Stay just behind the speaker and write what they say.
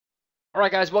All right,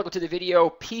 guys, welcome to the video.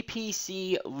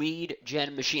 PPC lead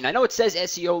gen machine. I know it says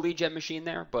SEO lead gen machine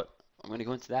there, but I'm going to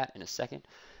go into that in a second.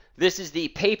 This is the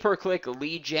pay-per-click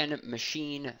lead gen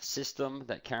machine system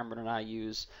that Cameron and I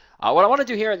use. What I want to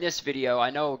do here in this video,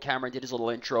 I know Cameron did his little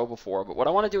intro before, but what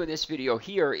I want to do in this video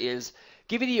here is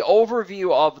give you the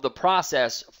overview of the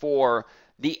process for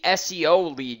the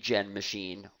SEO lead gen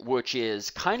machine, which is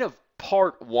kind of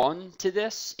part one to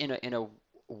this in a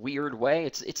weird way.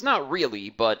 It's not really,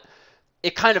 but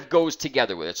it kind of goes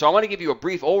together with it. So I want to give you a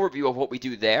brief overview of what we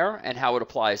do there and how it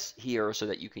applies here so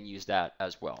that you can use that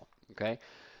as well. Okay.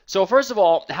 So first of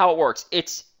all, how it works.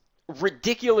 It's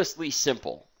ridiculously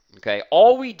simple. Okay.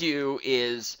 All we do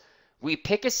is we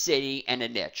pick a city and a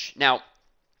niche. Now,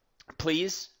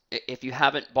 please, if you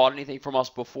haven't bought anything from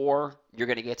us before, you're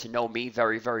going to get to know me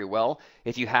very, very well.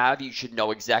 If you have, you should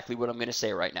know exactly what I'm going to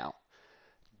say right now.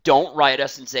 Don't write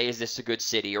us and say, is this a good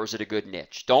city or is it a good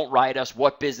niche? Don't write us,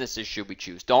 what businesses should we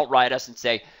choose? Don't write us and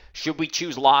say, should we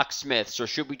choose locksmiths or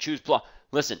should we choose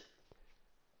Listen,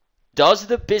 does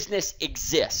the business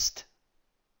exist?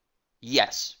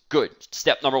 Yes. Good.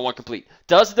 Step number one, complete.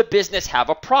 Does the business have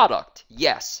a product?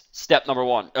 Yes. Step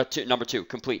number two,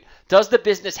 complete. Does the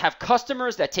business have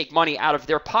customers that take money out of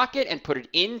their pocket and put it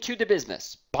into the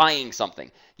business, buying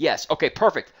something? Yes. Okay,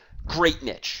 perfect. Great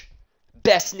niche.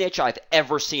 Best niche I've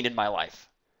ever seen in my life.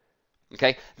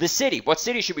 Okay, the city. What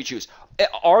city should we choose?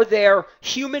 Are there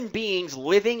human beings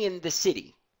living in the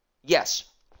city? Yes.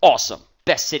 Awesome.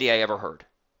 Best city I ever heard.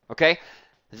 Okay,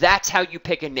 that's how you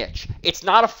pick a niche. It's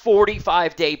not a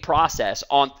 45-day process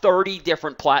on 30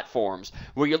 different platforms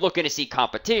where you're looking to see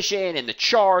competition and the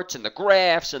charts and the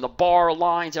graphs and the bar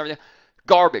lines, everything.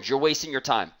 Garbage. You're wasting your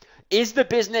time. Is the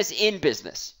business in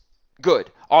business?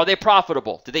 Good. Are they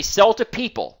profitable? Do they sell to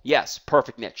people? Yes.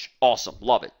 Perfect niche. Awesome.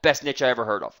 Love it. Best niche I ever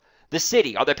heard of. The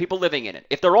city. Are there people living in it?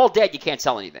 If they're all dead, you can't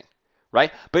sell anything,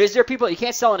 right? But is there people you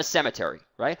can't sell in a cemetery,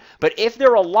 right? But if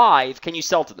they're alive, can you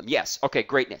sell to them? Yes. Okay,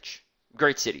 great niche.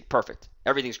 Great city. Perfect.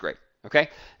 Everything's great. Okay?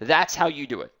 That's how you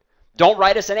do it. Don't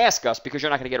write us and ask us because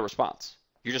you're not going to get a response.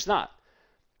 You're just not.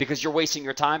 Because you're wasting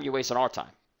your time, you're wasting our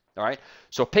time. All right?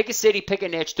 So pick a city, pick a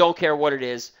niche, don't care what it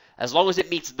is. As long as it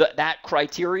meets that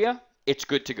criteria, it's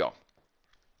good to go.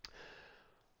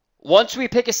 Once we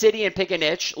pick a city and pick a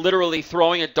niche, literally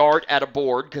throwing a dart at a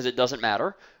board because it doesn't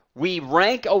matter, we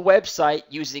rank a website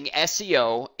using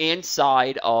SEO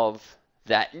inside of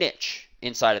that niche,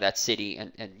 inside of that city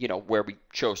and you know where we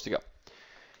chose to go.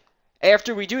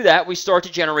 After we do that, we start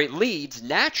to generate leads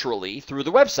naturally through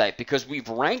the website because we've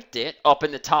ranked it up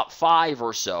in the top 5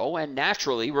 or so, and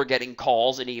naturally we're getting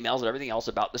calls and emails and everything else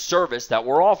about the service that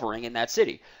we're offering in that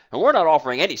city. And we're not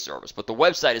offering any service, but the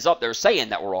website is up there saying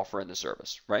that we're offering the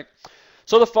service, right?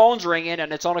 So the phone's ringing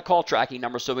and it's on a call tracking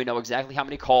number so we know exactly how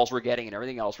many calls we're getting and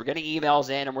everything else. We're getting emails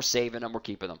in and we're saving them, we're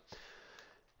keeping them.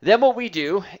 Then what we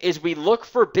do is we look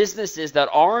for businesses that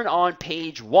aren't on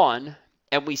page 1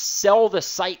 and we sell the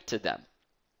site to them.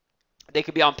 They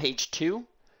could be on page 2.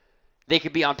 They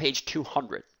could be on page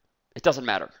 200. It doesn't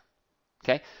matter.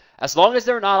 Okay? As long as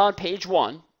they're not on page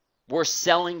 1, we're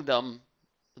selling them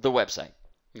the website.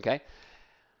 Okay?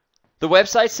 The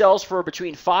website sells for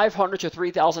between $500 to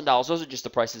 $3,000. Those are just the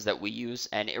prices that we use,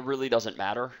 and it really doesn't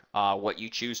matter what you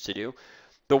choose to do.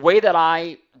 The way that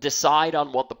I decide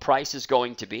on what the price is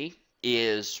going to be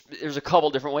is there's a couple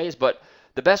different ways, but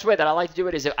the best way that I like to do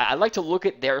it is I like to look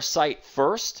at their site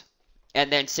first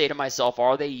and then say to myself,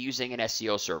 are they using an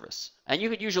SEO service? And you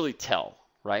can usually tell,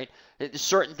 right? There's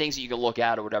certain things that you can look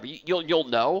at or whatever. You'll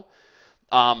know.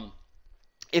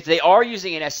 If they are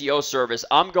using an SEO service,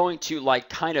 I'm going to like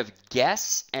kind of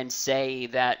guess and say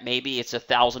that maybe it's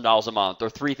 $1,000 a month or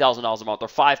 $3,000 a month or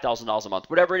 $5,000 a month,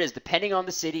 whatever it is, depending on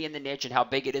the city and the niche and how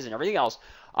big it is and everything else.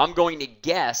 I'm going to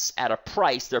guess at a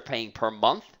price they're paying per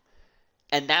month.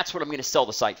 And that's what I'm going to sell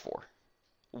the site for.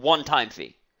 One-time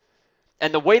fee.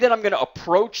 And the way that I'm going to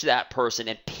approach that person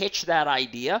and pitch that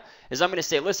idea is I'm going to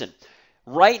say, listen,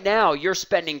 right now you're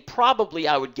spending probably,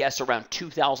 I would guess, around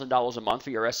 $2,000 a month for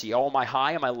your SEO. Am I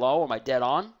high? Am I low? Am I dead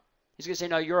on? He's going to say,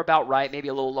 no, you're about right, maybe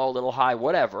a little low, a little high,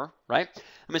 whatever, right?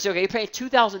 I'm going to say, okay, you're paying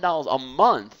 $2,000 a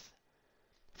month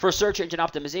for search engine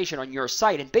optimization on your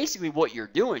site. And basically what you're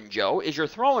doing, Joe, is you're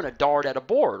throwing a dart at a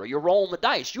board or you're rolling the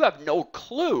dice. You have no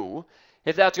clue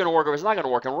if that's going to work or it's not going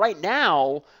to work. And right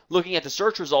now, looking at the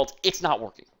search results, it's not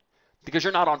working because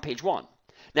you're not on page 1.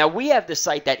 Now, we have the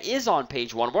site that is on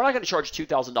page 1. We're not going to charge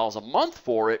 $2,000 a month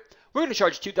for it. We're going to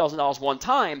charge $2,000 one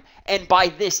time. And by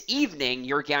this evening,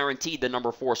 you're guaranteed the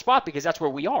number 4 spot because that's where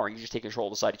we are. And you just take control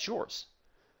of the site. It's yours.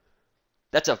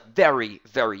 That's a very,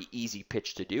 very easy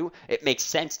pitch to do. It makes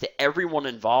sense to everyone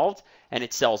involved, and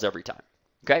it sells every time.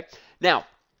 Okay? Now,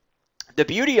 The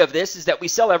beauty of this is that we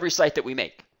sell every site that we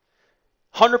make.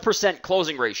 100%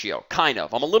 closing ratio, kind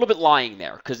of. I'm a little bit lying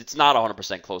there because it's not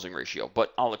 100% closing ratio,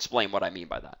 but I'll explain what I mean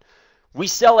by that. We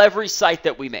sell every site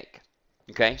that we make.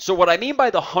 Okay, so what I mean by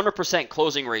the 100%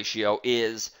 closing ratio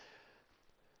is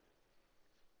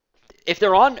if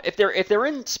they're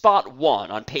in spot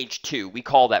 1 on page 2, we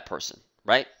call that person,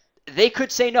 right? They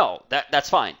could say no, that's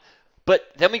fine.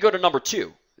 But then we go to number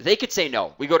 2. They could say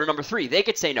no. We go to number 3. They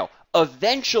could say no.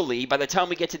 Eventually, by the time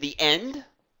we get to the end,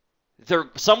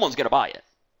 someone's going to buy it,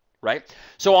 right?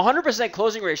 So 100%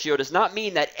 closing ratio does not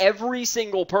mean that every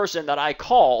single person that I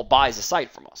call buys a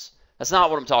site from us. That's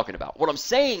not what I'm talking about. What I'm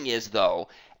saying is, though,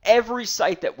 every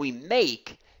site that we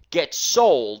make gets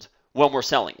sold when we're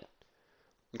selling it.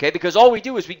 Okay, because all we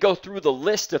do is we go through the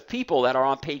list of people that are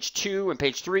on page 2 and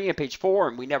page 3 and page 4,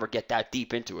 and we never get that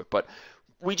deep into it. But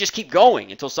we just keep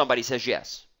going until somebody says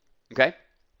yes. Okay?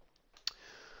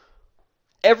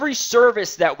 Every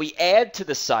service that we add to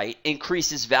the site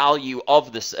increases value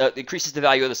of this, increases the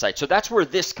value of the site. So that's where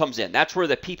this comes in. That's where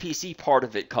the PPC part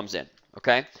of it comes in.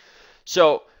 Okay?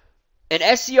 So an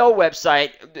SEO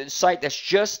website, a site that's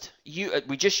just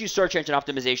we just use search engine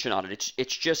optimization on it.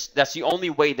 It's just that's the only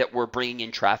way that we're bringing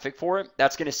in traffic for it.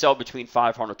 That's going to sell between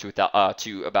 $500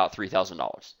 to about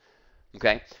 $3,000.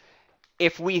 Okay.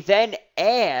 If we then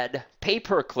add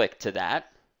pay-per-click to that,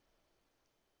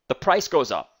 the price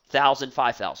goes up $1,000,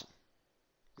 $5,000.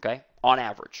 Okay, on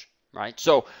average, right?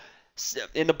 So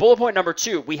in the bullet point number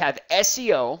 2, we have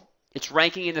SEO. It's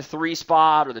ranking in the 3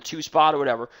 spot or the 2 spot or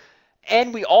whatever.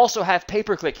 And we also have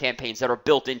pay-per-click campaigns that are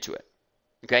built into it.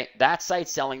 Okay, that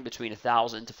site's selling between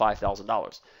 $1,000 to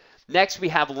 $5,000. Next, we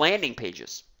have landing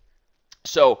pages.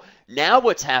 So now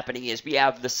what's happening is we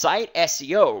have the site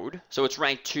SEO'd, so it's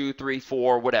ranked 2, 3,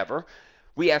 4, whatever.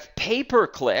 We have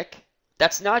pay-per-click.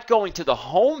 That's not going to the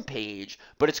home page,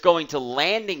 but it's going to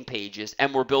landing pages,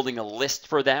 and we're building a list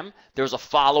for them. There's a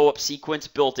follow-up sequence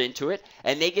built into it,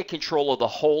 and they get control of the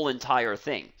whole entire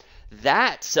thing.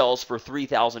 That sells for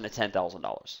 $3,000 to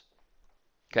 $10,000.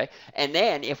 Okay, and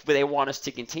then if they want us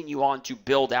to continue on to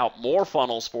build out more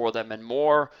funnels for them and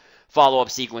more follow-up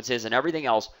sequences and everything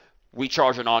else, we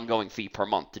charge an ongoing fee per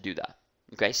month to do that.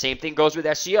 Okay, same thing goes with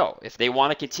SEO. If they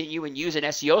want to continue and use an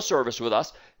SEO service with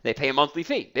us, they pay a monthly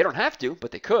fee. They don't have to,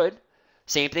 but they could.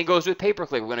 Same thing goes with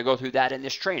pay-per-click. We're going to go through that in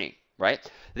this training, right?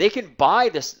 They can buy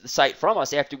this site from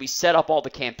us after we set up all the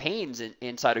campaigns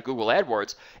inside of Google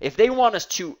AdWords. If they want us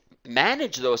to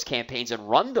manage those campaigns and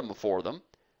run them for them,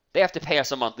 they have to pay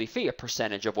us a monthly fee, a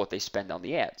percentage of what they spend on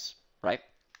the ads, right?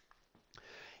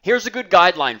 Here's a good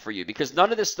guideline for you because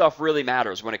none of this stuff really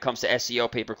matters when it comes to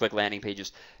SEO, pay-per-click, landing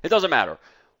pages. It doesn't matter.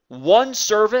 One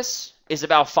service is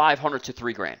about $500 to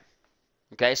 $3,000.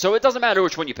 Okay, so it doesn't matter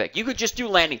which one you pick. You could just do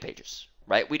landing pages,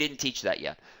 right? We didn't teach that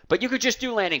yet, but you could just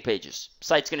do landing pages.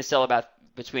 Site's going to sell about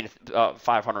between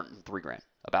 $500 and $3,000,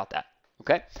 about that.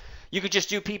 Okay, you could just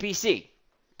do PPC.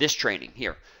 This training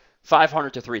here,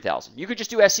 $500 to $3,000. You could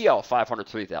just do SEO, $500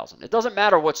 to $3,000. It doesn't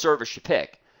matter what service you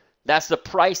pick. That's the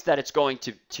price that it's going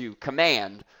to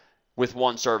command with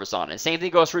one service on it. Same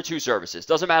thing goes for 2 services.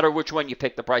 Doesn't matter which one you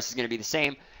pick, the price is going to be the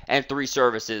same. And 3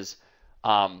 services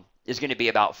is going to be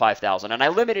about $5,000. And I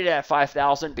limited it at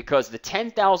 $5,000 because the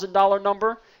 $10,000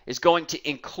 number is going to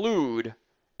include,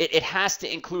 it has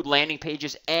to include landing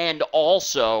pages and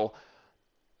also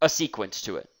a sequence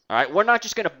to it. All right, we're not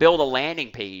just going to build a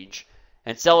landing page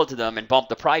and sell it to them and bump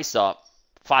the price up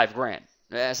 $5,000.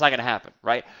 That's not going to happen,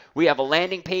 right? We have a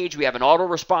landing page. We have an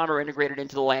autoresponder integrated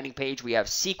into the landing page. We have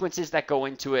sequences that go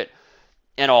into it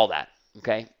and all that,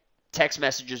 okay? Text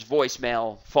messages,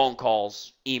 voicemail, phone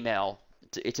calls, email.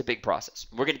 It's a big process.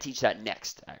 We're going to teach that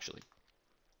next, actually.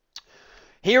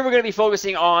 Here we're going to be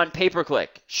focusing on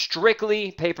pay-per-click,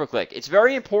 strictly pay-per-click. It's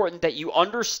very important that you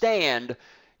understand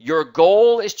your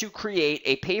goal is to create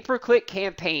a pay-per-click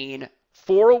campaign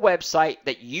for a website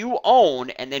that you own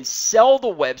and then sell the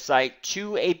website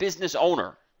to a business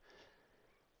owner.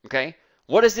 Okay?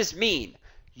 What does this mean?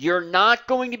 You're not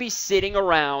going to be sitting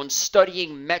around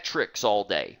studying metrics all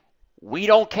day. We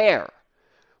don't care.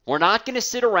 We're not going to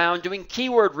sit around doing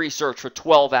keyword research for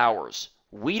 12 hours.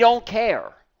 We don't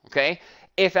care. Okay?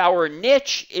 If our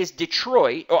niche is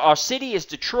Detroit, or our city is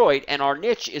Detroit, and our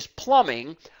niche is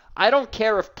plumbing, I don't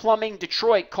care if plumbing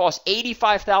Detroit costs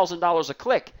 $85,000 a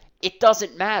click. It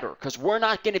doesn't matter because we're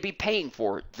not going to be paying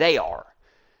for it. They are.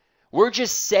 We're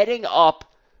just setting up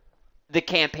the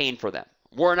campaign for them.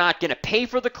 We're not going to pay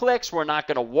for the clicks. We're not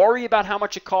going to worry about how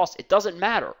much it costs. It doesn't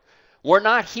matter. We're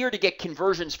not here to get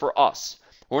conversions for us.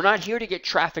 We're not here to get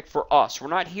traffic for us. We're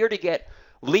not here to get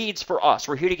leads for us.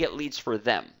 We're here to get leads for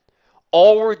them.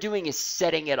 All we're doing is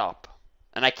setting it up.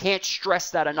 And I can't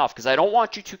stress that enough because I don't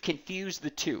want you to confuse the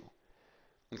two.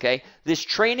 Okay? This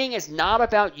training is not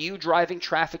about you driving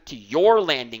traffic to your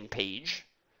landing page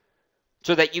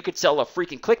so that you could sell a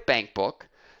freaking ClickBank book.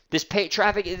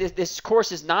 This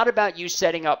course is not about you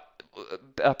setting up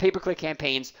pay-per-click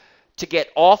campaigns to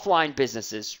get offline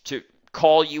businesses to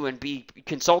call you and be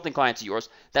consulting clients of yours.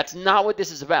 That's not what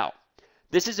this is about.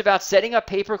 This is about setting up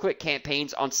pay-per-click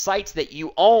campaigns on sites that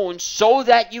you own so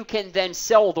that you can then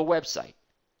sell the website.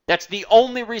 That's the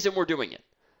only reason we're doing it.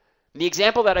 The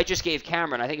example that I just gave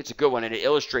Cameron, I think it's a good one and it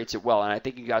illustrates it well, and I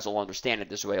think you guys will understand it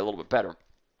this way a little bit better.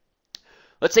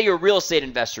 Let's say you're a real estate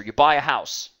investor. You buy a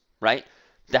house, right?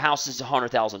 The house is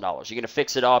 $100,000. You're going to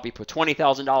fix it up. You put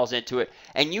 $20,000 into it,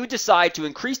 and you decide to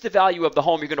increase the value of the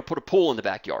home. You're going to put a pool in the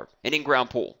backyard, an in-ground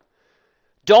pool.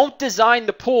 Don't design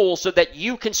the pool so that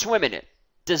you can swim in it.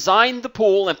 Design the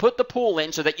pool and put the pool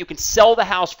in so that you can sell the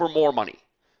house for more money.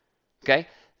 Okay?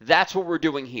 That's what we're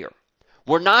doing here.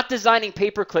 We're not designing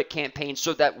pay-per-click campaigns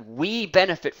so that we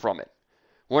benefit from it.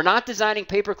 We're not designing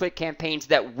pay-per-click campaigns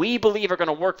that we believe are going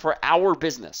to work for our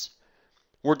business.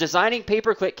 We're designing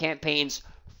pay-per-click campaigns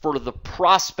for the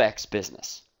prospect's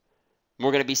business.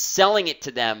 We're going to be selling it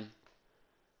to them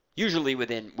usually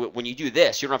when you do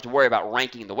this, you don't have to worry about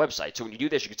ranking the website. So when you do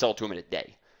this, you can sell it to them in a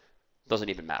day. Doesn't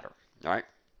even matter. All right?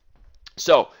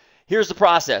 So here's the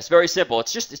process. Very simple.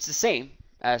 It's the same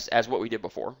as what we did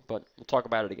before, but we'll talk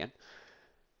about it again.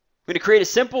 We're going to create a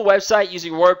simple website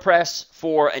using WordPress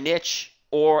for a niche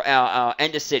or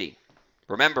and a city.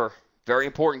 Remember, very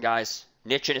important, guys.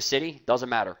 Niche in a city doesn't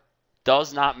matter.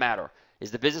 Does not matter.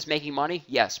 Is the business making money?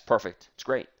 Yes. Perfect. It's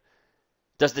great.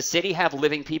 Does the city have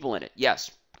living people in it?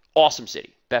 Yes. Awesome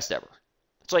city. Best ever.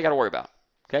 That's all you got to worry about.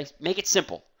 Okay? Make it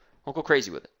simple. Don't go crazy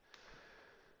with it.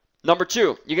 Number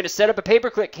two, you're going to set up a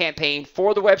pay-per-click campaign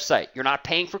for the website. You're not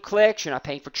paying for clicks. You're not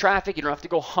paying for traffic. You don't have to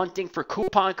go hunting for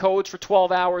coupon codes for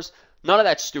 12 hours. None of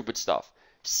that stupid stuff.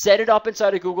 Set it up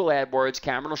inside of Google AdWords.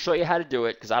 Cameron will show you how to do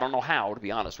it because I don't know how, to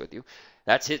be honest with you.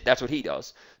 That's what he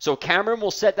does. So Cameron will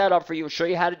set that up for you and show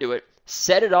you how to do it.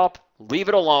 Set it up, leave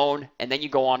it alone, and then you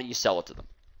go on and you sell it to them.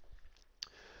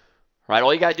 Right?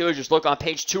 All you got to do is just look on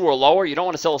page 2 or lower. You don't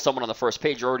want to sell to someone on the first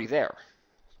page. You're already there.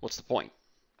 What's the point?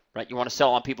 Right? You want to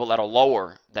sell on people that are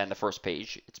lower than the first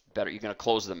page. It's better. You're going to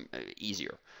close them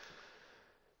easier.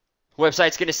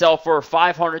 Website's going to sell for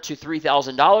 $500 to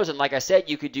 $3,000, and like I said,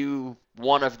 you could do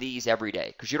one of these every day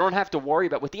because you don't have to worry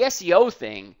about with the SEO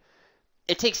thing.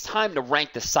 It takes time to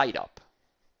rank the site up,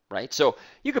 right? So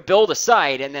you could build a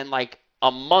site and then like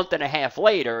a month and a half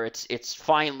later, it's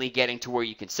finally getting to where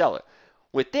you can sell it.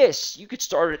 With this, you could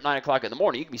start at 9 o'clock in the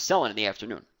morning. You could be selling in the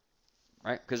afternoon,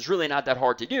 right? Because it's really not that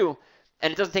hard to do,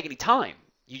 and it doesn't take any time.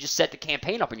 You just set the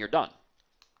campaign up and you're done.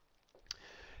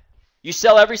 You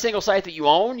sell every single site that you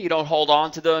own. You don't hold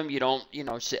on to them. You don't,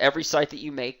 every site that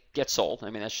you make gets sold. I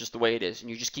mean, that's just the way it is. And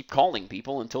you just keep calling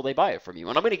people until they buy it from you.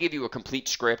 And I'm going to give you a complete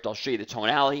script. I'll show you the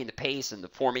tonality and the pace and the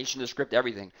formation of the script,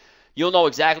 everything. You'll know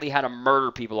exactly how to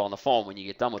murder people on the phone when you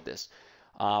get done with this.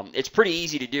 It's pretty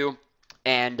easy to do.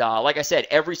 And like I said,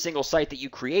 every single site that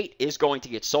you create is going to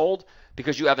get sold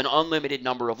because you have an unlimited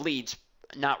number of leads.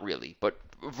 Not really, but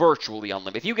virtually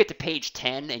unlimited. If you get to page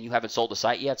 10 and you haven't sold the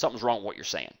site yet, something's wrong with what you're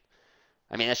saying.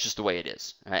 I mean, that's just the way it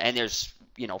is. And there's,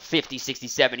 50, 60,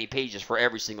 70 pages for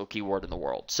every single keyword in the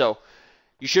world. So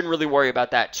you shouldn't really worry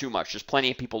about that too much. There's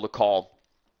plenty of people to call.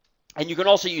 And you can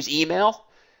also use email.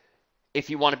 If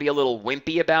you want to be a little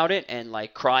wimpy about it and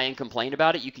like cry and complain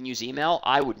about it, you can use email.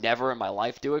 I would never in my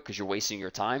life do it because you're wasting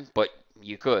your time, but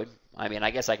you could. I mean,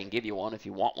 I guess I can give you one if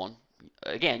you want one.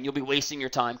 Again, you'll be wasting your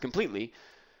time completely.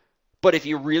 But if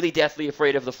you're really deathly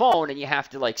afraid of the phone and you have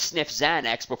to like sniff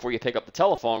Xanax before you pick up the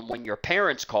telephone when your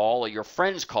parents call or your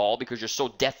friends call because you're so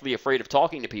deathly afraid of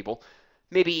talking to people,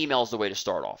 maybe email is the way to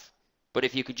start off. But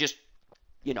if you could just,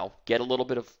 get a little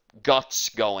bit of guts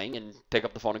going and pick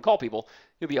up the phone and call people,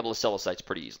 you'll be able to sell the sites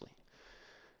pretty easily.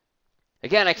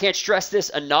 Again, I can't stress this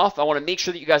enough. I want to make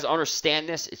sure that you guys understand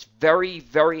this. It's very,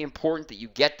 very important that you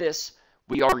get this.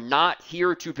 We are not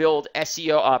here to build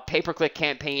SEO, pay-per-click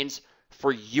campaigns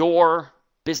for your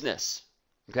business,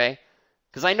 okay?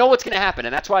 Because I know what's going to happen,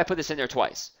 and that's why I put this in there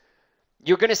twice.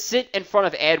 You're going to sit in front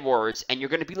of AdWords, and you're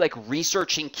going to be like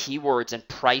researching keywords and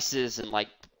prices and like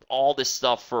all this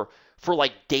stuff for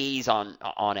like days on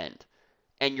end,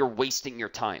 and you're wasting your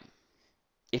time.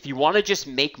 If you want to just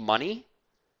make money,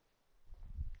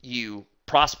 you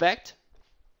prospect,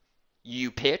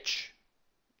 you pitch,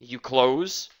 you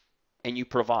close, and you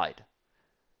provide.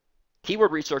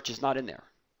 Keyword research is not in there.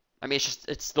 I mean,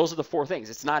 those are the 4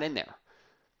 things. It's not in there.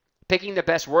 Picking the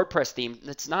best WordPress theme,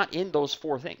 it's not in those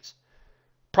 4 things.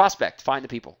 Prospect, find the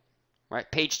people, right?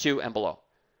 Page 2 and below.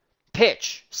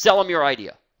 Pitch, sell them your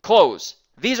idea. Close,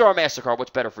 Visa or MasterCard,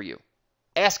 what's better for you?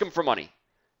 Ask them for money.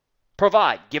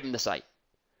 Provide, give them the site.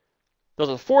 Those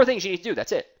are the 4 things you need to do.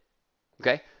 That's it.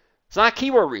 Okay? It's not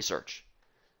keyword research.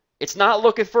 It's not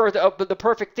looking for the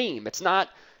perfect theme. It's not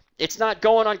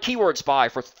going on Keyword Spy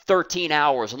for 13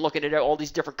 hours and looking at all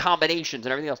these different combinations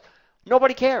and everything else.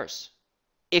 Nobody cares.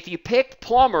 If you picked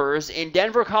plumbers in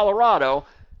Denver, Colorado,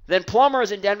 then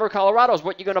plumbers in Denver, Colorado is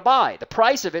what you're going to buy. The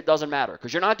price of it doesn't matter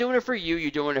because you're not doing it for you,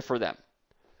 you're doing it for them.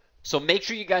 So make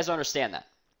sure you guys understand that.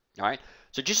 All right?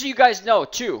 So just so you guys know,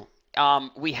 too,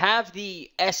 we have the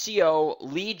SEO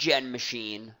lead gen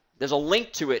machine. There's a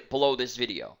link to it below this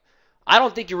video. I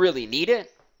don't think you really need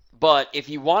it, but if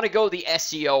you want to go the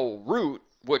SEO route,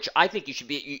 which I think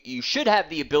you should have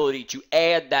the ability to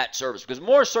add that service, because the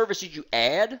more services you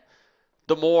add,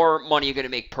 the more money you're going to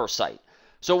make per site.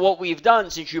 So what we've done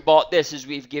since you bought this is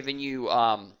we've given you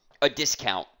a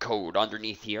discount code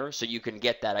underneath here, so you can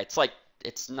get that.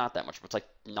 It's not that much, but it's like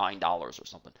 $9 or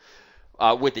something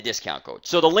with the discount code.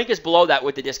 So the link is below that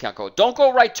with the discount code. Don't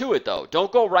go right to it, though.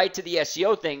 Don't go right to the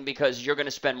SEO thing because you're going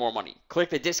to spend more money.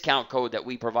 Click the discount code that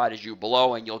we provided you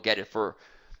below, and you'll get it for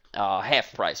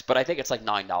half price. But I think it's like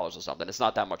 $9 or something. It's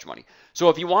not that much money. So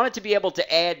if you wanted to be able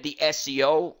to add the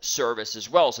SEO service as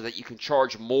well so that you can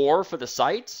charge more for the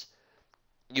sites,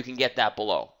 you can get that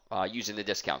below using the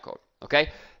discount code.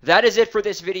 Okay? That is it for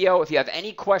this video. If you have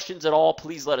any questions at all,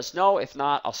 please let us know. If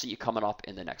not, I'll see you coming up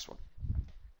in the next one.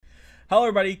 Hello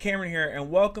everybody, Cameron here,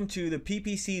 and welcome to the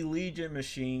PPC Lead Gen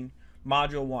Machine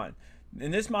Module 1.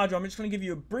 In this module, I'm just going to give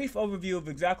you a brief overview of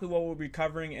exactly what we'll be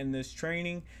covering in this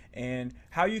training and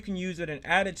how you can use it and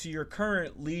add it to your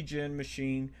current lead gen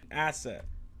machine asset.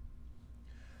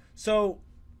 So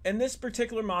in this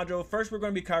particular module, first we're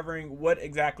going to be covering what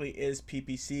exactly is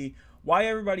PPC, why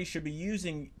everybody should be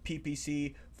using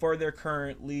PPC for their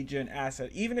current lead gen asset.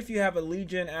 Even if you have a lead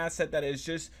gen asset that is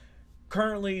just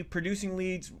currently producing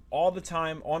leads all the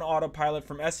time on autopilot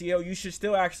from SEO, you should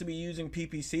still actually be using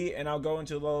PPC, and I'll go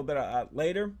into a little bit of that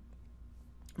later.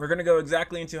 We're going to go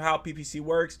exactly into how PPC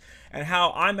works and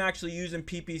how I'm actually using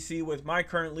PPC with my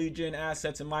current lead gen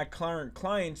assets and my current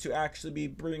clients to actually be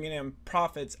bringing in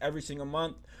profits every single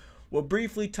month. We'll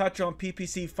briefly touch on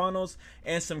PPC funnels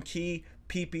and some key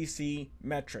PPC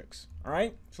metrics. All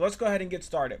right, so let's go ahead and get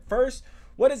started. First,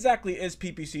 what exactly is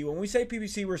PPC? When we say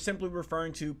PPC, we're simply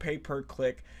referring to pay per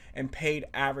click and paid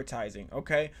advertising.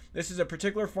 Okay, this is a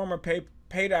particular form of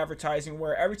paid advertising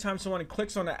where every time someone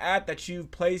clicks on an ad that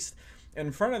you've placed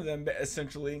in front of them,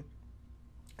 essentially,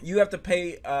 you have to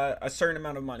pay a certain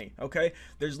amount of money. Okay,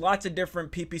 there's lots of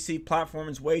different PPC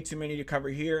platforms, way too many to cover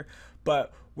here,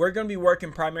 but we're going to be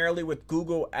working primarily with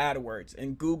Google AdWords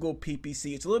and Google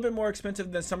PPC. It's a little bit more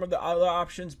expensive than some of the other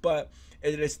options, but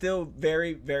it is still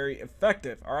very, very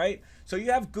effective. All right, so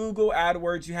you have Google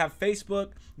AdWords, you have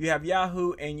Facebook, you have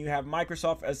Yahoo, and you have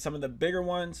Microsoft as some of the bigger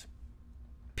ones.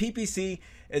 PPC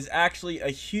is actually a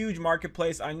huge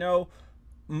marketplace. I know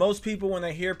most people, when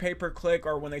they hear pay-per-click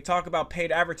or when they talk about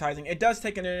paid advertising, it does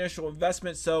take an initial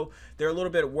investment, so they're a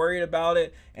little bit worried about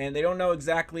it, and they don't know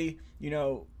exactly,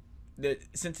 that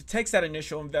since it takes that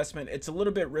initial investment, it's a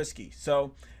little bit risky.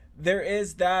 So there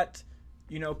is that,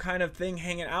 kind of thing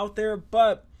hanging out there,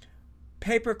 but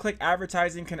pay-per-click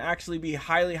advertising can actually be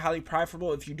highly, highly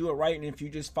profitable if you do it right and if you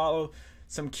just follow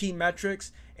some key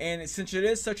metrics. And since it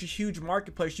is such a huge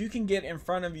marketplace, you can get in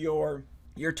front of your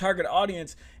target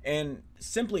audience in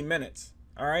simply minutes.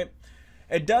 All right.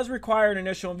 It does require an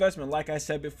initial investment, like I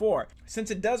said before.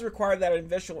 Since it does require that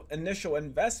initial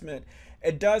investment,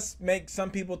 it does make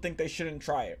some people think they shouldn't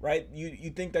try it, right?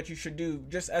 You think that you should do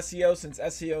just SEO since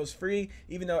SEO is free,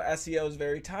 even though SEO is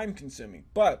very time consuming.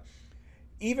 But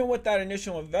even with that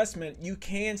initial investment, you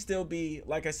can still be,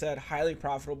 like I said, highly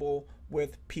profitable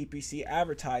with PPC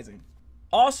advertising.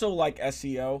 Also, like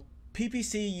SEO,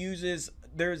 PPC uses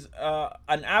there's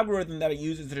an algorithm that it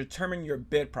uses to determine your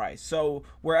bid price. So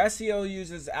where SEO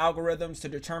uses algorithms to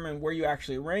determine where you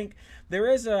actually rank, there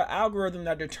is an algorithm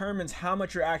that determines how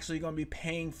much you're actually going to be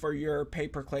paying for your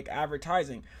pay-per-click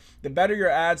advertising. The better your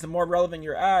ads, the more relevant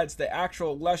your ads, the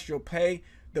actual less you'll pay,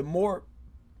 the more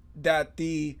that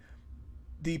the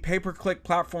pay-per-click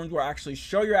platforms will actually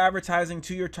show your advertising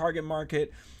to your target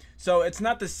market. So it's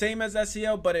not the same as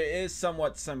SEO, but it is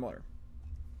somewhat similar.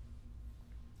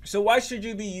 So why should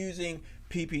you be using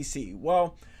PPC?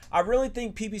 Well, I really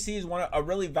think PPC is a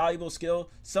really valuable skill,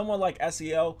 somewhat like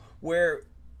SEO, where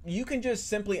you can just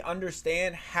simply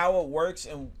understand how it works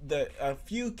and a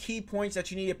few key points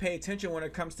that you need to pay attention when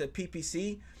it comes to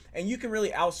PPC, and you can really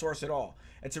outsource it all.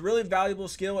 It's a really valuable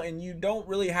skill, and you don't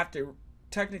really have to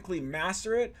technically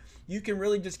master it. you can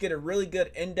really just get a really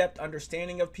good in-depth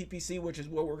understanding of PPC, which is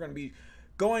what we're going to be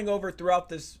going over throughout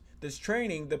this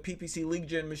training, the PPC lead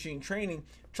gen machine training,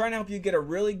 trying to help you get a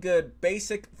really good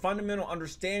basic fundamental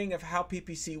understanding of how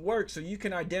PPC works, so you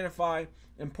can identify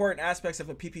important aspects of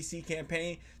a PPC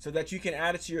campaign so that you can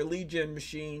add it to your lead gen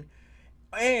machine,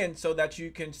 and so that you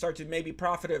can start to maybe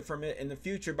profit from it in the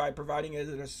future by providing it as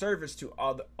a service to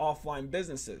all the offline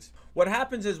businesses. What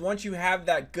happens is, once you have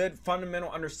that good fundamental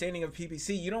understanding of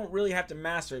PPC, you don't really have to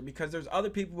master it, because there's other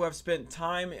people who have spent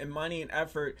time and money and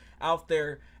effort out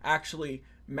there actually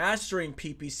mastering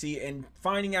PPC and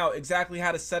finding out exactly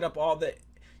how to set up all the,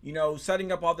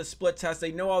 setting up all the split tests.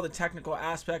 They know all the technical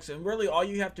aspects, and really all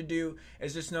you have to do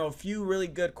is just know a few really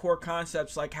good core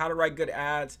concepts, like how to write good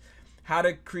ads, how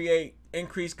to create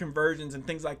increased conversions and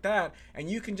things like that, and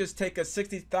you can just take a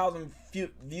 60,000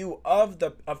 view of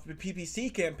the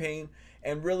PPC campaign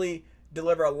and really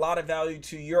deliver a lot of value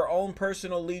to your own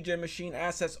personal lead gen machine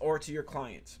assets or to your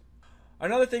clients.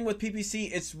 Another thing with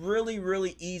PPC, it's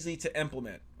really easy to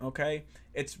implement. Okay,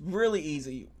 it's really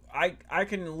easy. I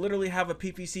can literally have a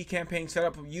PPC campaign set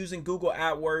up using Google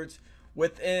AdWords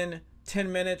within 10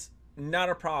 minutes, not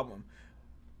a problem.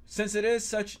 Since it is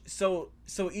so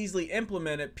easily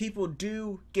implemented, people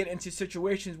do get into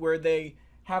situations where they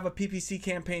have a PPC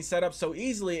campaign set up so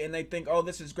easily and they think, oh,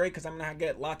 this is great because I'm gonna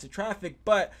get lots of traffic,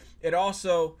 but it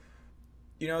also,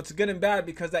 it's good and bad,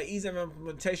 because that ease of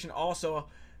implementation also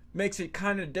makes it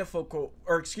kind of difficult,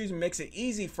 or makes it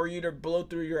easy for you to blow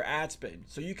through your ad spend.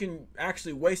 So you can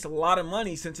actually waste a lot of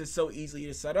money since it's so easy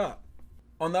to set up.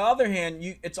 On the other hand,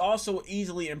 it's also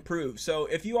easily improved. So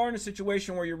if you are in a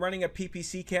situation where you're running a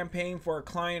PPC campaign for a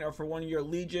client or for one of your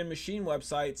lead gen machine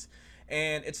websites,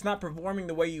 and it's not performing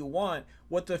the way you want,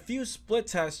 with a few split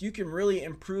tests, you can really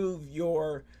improve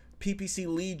your PPC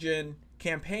lead gen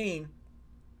campaign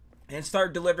and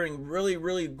start delivering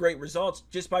really great results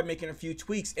just by making a few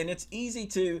tweaks. And it's easy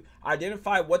to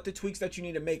identify what the tweaks that you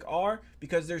need to make are,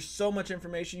 because there's so much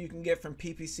information you can get from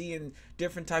PPC and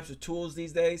different types of tools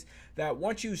these days, that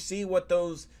once you see what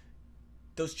those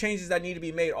changes that need to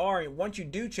be made are, and once you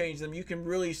do change them, you can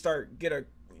really start get a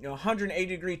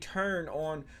 180-degree turn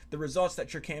on the results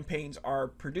that your campaigns are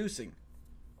producing.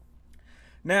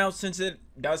 Now, since it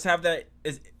does have that,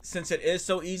 since it is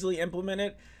so easily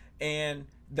implemented, and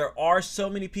there are so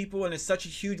many people and it's such a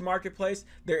huge marketplace,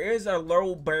 there is a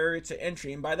low barrier to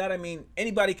entry. And by that I mean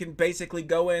anybody can basically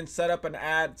go in, set up an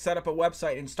ad, set up a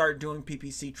website, and start doing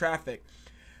PPC traffic.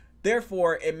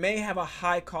 Therefore, it may have a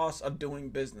high cost of doing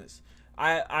business.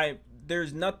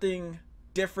 There's nothing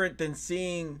different than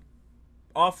seeing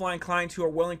offline clients who are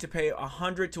willing to pay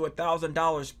 $100 to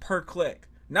 $1,000 per click.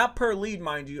 Not per lead,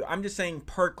 mind you. I'm just saying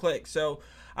per click. So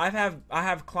I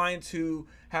have clients who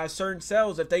have certain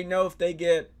sales. If they know if they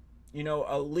get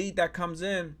a lead that comes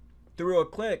in through a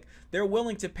click, they're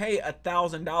willing to pay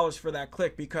 $1,000 for that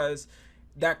click, because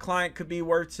that client could be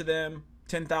worth to them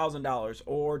 $10,000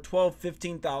 or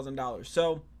 $12,000, $15,000.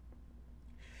 So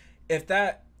if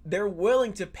they're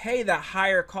willing to pay that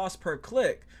higher cost per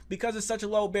click because it's such a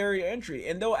low barrier to entry,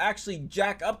 and they'll actually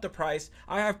jack up the price.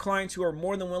 I have clients who are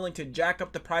more than willing to jack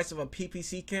up the price of a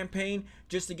PPC campaign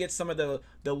just to get some of the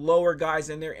lower guys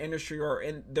in their industry or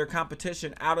in their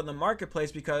competition out of the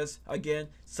marketplace, because again,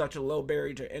 such a low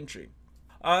barrier to entry.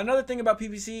 Another thing about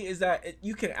PPC is that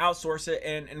you can outsource it,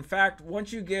 and in fact,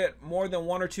 once you get more than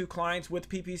 1 or 2 clients with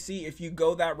PPC, if you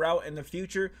go that route in the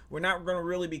future, we're not going to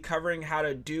really be covering how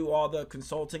to do all the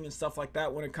consulting and stuff like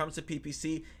that when it comes to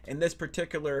PPC in this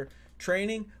particular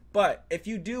training. But if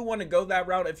you do want to go that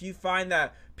route, if you find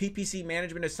that PPC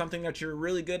management is something that you're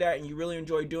really good at and you really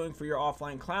enjoy doing for your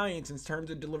offline clients in terms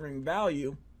of delivering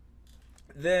value,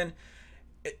 then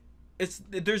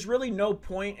there's really no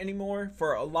point anymore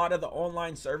for a lot of the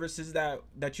online services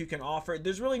that you can offer.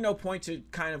 There's really no point to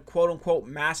kind of quote unquote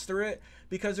master it,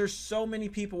 because there's so many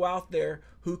people out there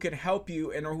who can help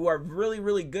you and who are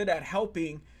really good at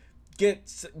helping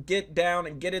get down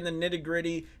and get in the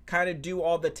nitty-gritty, kind of do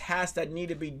all the tasks that need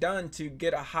to be done to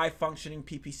get a high functioning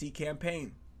PPC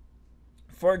campaign.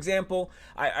 For example,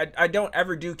 I don't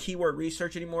ever do keyword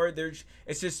research anymore.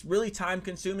 It's just really time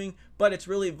consuming, but it's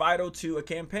really vital to a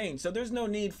campaign. So there's no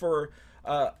need for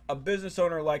a business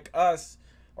owner like us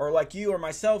or like you or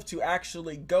myself to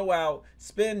actually go out,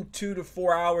 spend 2 to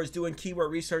 4 hours doing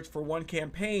keyword research for one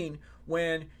campaign,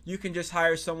 when you can just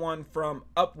hire someone from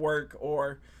Upwork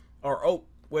or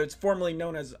what it's formerly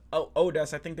known as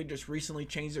Odesk. I think they just recently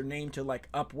changed their name to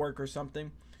like Upwork or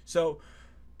something. So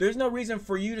there's no reason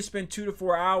for you to spend 2 to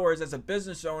 4 hours as a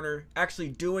business owner actually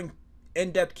doing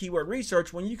in-depth keyword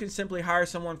research, when you can simply hire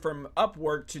someone from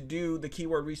Upwork to do the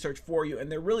keyword research for you,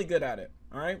 and they're really good at it.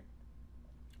 All right.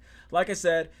 like I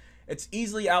said, it's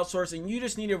easily outsourced, and you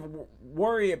just need to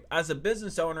worry as a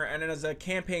business owner and as a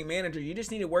campaign manager, you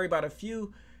just need to worry about a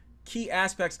few key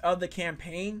aspects of the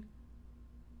campaign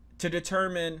to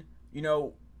determine,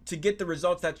 to get the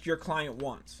results that your client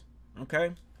wants.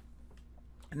 Okay.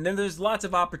 And then there's lots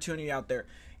of opportunity out there.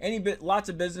 Lots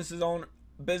of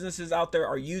businesses out there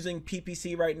are using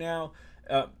PPC right now.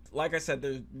 Like I said,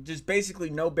 there's just basically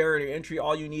no barrier to entry.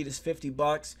 All you need is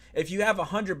 $50. If you have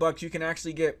 $100, you can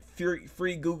actually get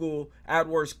free Google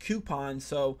AdWords coupons.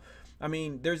 So, I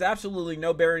mean, there's absolutely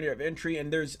no barrier of entry,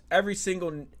 and there's every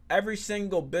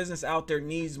single business out there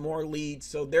needs more leads.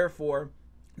 So therefore,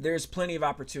 there's plenty of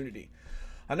opportunity.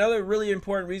 Another really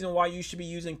important reason why you should be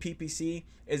using PPC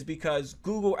is because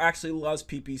Google actually loves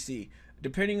PPC.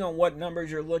 Depending on what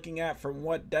numbers you're looking at from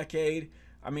what decade,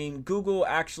 I mean, Google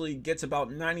actually gets about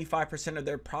 95% of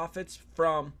their profits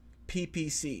from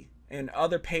PPC and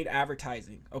other paid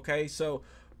advertising. Okay, so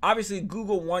obviously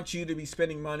Google wants you to be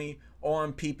spending money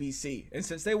on PPC. And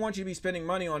since they want you to be spending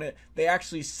money on it, they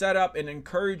actually set up and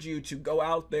encourage you to go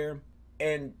out there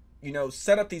and,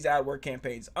 set up these AdWords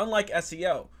campaigns, unlike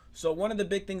SEO. So one of the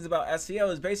big things about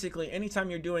SEO is basically anytime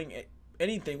you're doing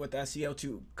anything with SEO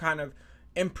to kind of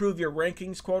improve your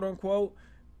rankings, quote unquote,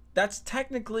 that's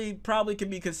technically probably can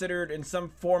be considered in some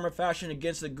form or fashion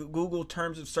against the Google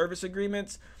terms of service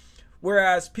agreements.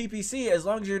 Whereas PPC, as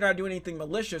long as you're not doing anything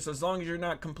malicious, as long as you're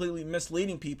not completely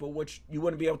misleading people, which you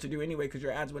wouldn't be able to do anyway because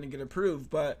your ads wouldn't get approved,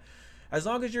 but as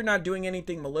long as you're not doing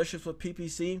anything malicious with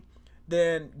PPC,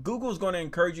 then Google's going to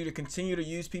encourage you to continue to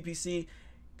use PPC.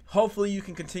 Hopefully you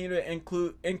can continue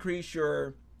to increase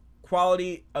your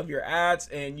quality of your ads,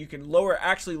 and you can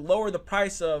actually lower the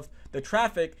price of the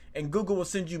traffic, and Google will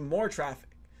send you more traffic.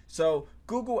 So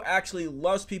Google actually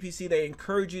loves PPC. They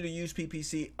encourage you to use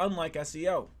PPC, unlike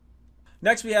SEO.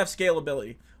 Next, we have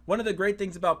scalability. One of the great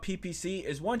things about PPC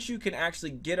is once you can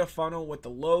actually get a funnel with a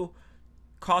low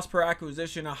cost per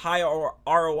acquisition, a high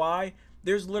ROI,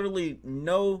 there's literally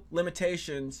no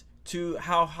limitations to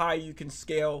how high you can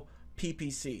scale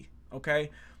PPC. Okay,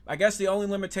 I guess the only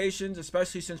limitations,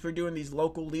 especially since we're doing these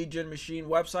local lead gen machine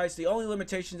websites, the only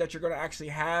limitations that you're going to actually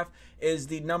have is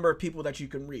the number of people that you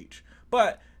can reach.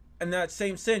 But in that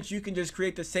same sense, you can just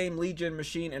create the same lead gen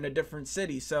machine in a different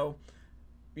city. So,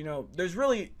 there's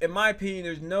really, in my opinion,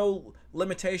 there's no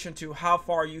limitation to how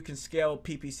far you can scale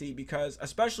PPC, because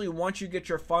especially once you get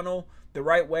your funnel the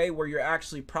right way where you're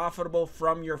actually profitable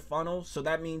from your funnel. So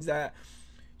that means that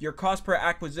your cost per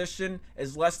acquisition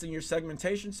is less than your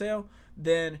segmentation sale,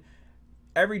 then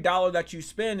every dollar that you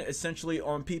spend essentially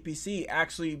on PPC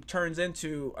actually turns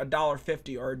into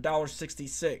 $1.50 or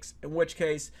 $1.66, in which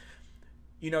case,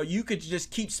 you could just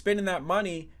keep spending that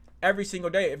money every single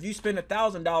day. If you spend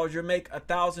 $1,000, you'll make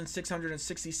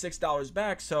 $1,666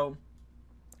 back. So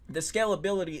the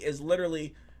scalability is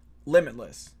literally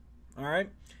limitless. All right.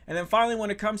 And then finally, when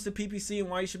it comes to PPC and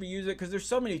why you should be using it, because there's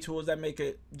so many tools that make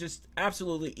it just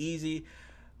absolutely easy.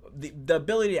 The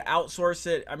ability to outsource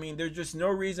it. I mean, there's just no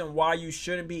reason why you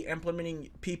shouldn't be implementing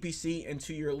PPC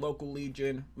into your local lead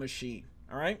gen machine.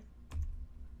 All right.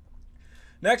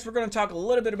 Next, we're going to talk a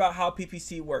little bit about how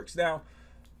PPC works. Now,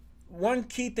 one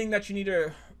key thing that you need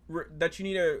to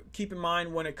keep in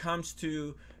mind when it comes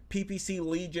to PPC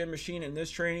lead gen machine in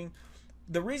this training,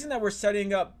 the reason that we're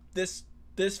setting up this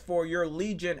for your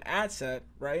lead gen ad set,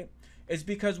 right, is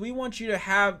because we want you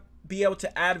to be able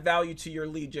to add value to your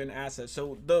lead gen asset.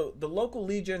 So the local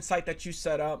lead gen site that you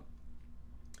set up,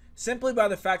 simply by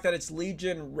the fact that it's lead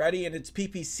gen ready and it's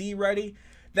PPC ready,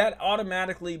 that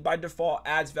automatically by default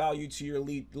adds value to your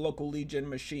local lead gen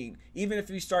machine, even if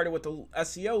you started with the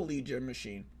SEO lead gen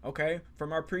machine, okay,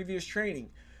 from our previous training.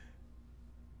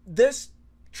 This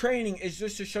training is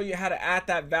just to show you how to add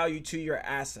that value to your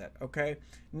asset, okay,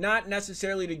 not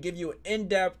necessarily to give you an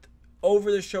in-depth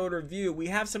over-the-shoulder view. We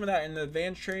have some of that in the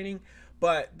advanced training,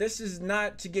 but this is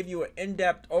not to give you an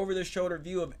in-depth over-the-shoulder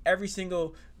view of every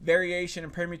single variation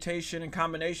and permutation and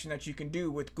combination that you can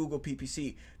do with Google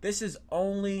PPC. This is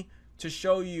only to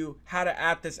show you how to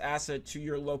add this asset to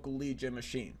your local lead gen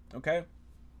machine, okay?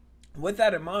 With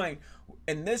that in mind,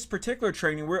 in this particular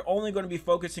training, we're only going to be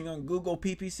focusing on Google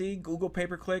PPC, Google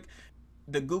pay-per-click,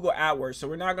 the Google AdWords. So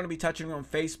we're not going to be touching on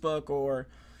Facebook or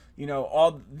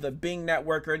all the Bing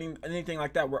network or anything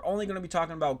like that. We're only going to be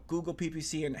talking about Google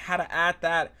PPC and how to add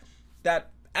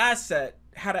that asset,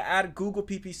 how to add Google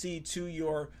PPC to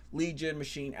your lead gen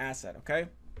machine asset, okay?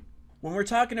 When we're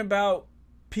talking about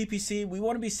PPC, we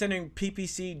want to be sending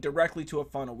PPC directly to a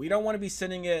funnel. We don't want to be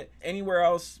sending it anywhere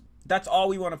else. That's all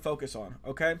we want to focus on,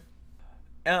 okay?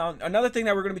 And another thing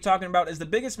that we're going to be talking about is the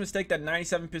biggest mistake that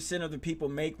 97% of the people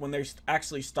make when they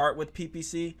actually start with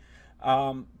PPC.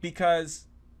 because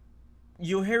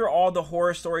you'll hear all the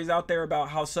horror stories out there about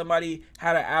how somebody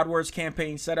had an AdWords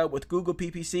campaign set up with Google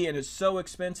PPC and it's so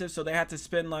expensive, so they had to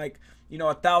spend like, you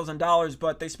know, $1,000,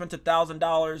 but they spent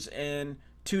 $1,000 in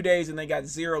 2 days and they got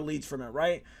 0 leads from it,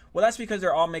 right? Well, that's because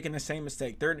they're all making the same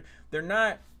mistake. They're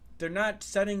not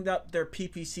setting up their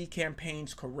PPC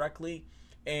campaigns correctly,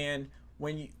 and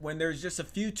when there's just a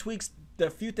few tweaks, the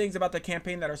few things about the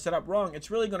campaign that are set up wrong, it's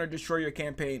really going to destroy your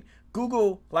campaign.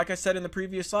 Google, like I said in the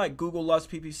previous slide, Google loves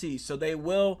PPC, so they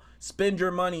will spend your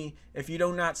money if you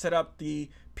do not set up the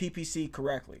PPC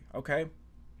correctly, okay?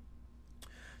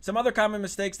 Some other common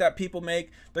mistakes that people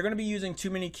make, they're going to be using too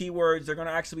many keywords. They're going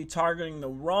to actually be targeting the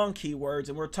wrong keywords,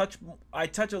 and I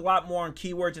touch a lot more on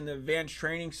keywords in the advanced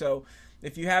training, so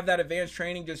if you have that advanced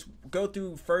training, just go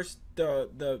through first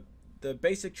the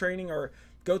basic training, or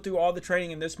go through all the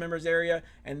training in this members area,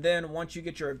 and then once you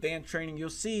get your advanced training, you'll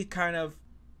see kind of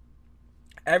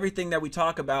everything that we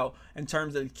talk about in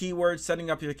terms of the keywords, setting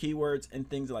up your keywords and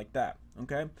things like that,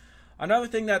 okay? Another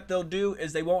thing that they'll do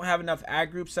is they won't have enough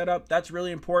ad groups set up. That's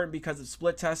really important because of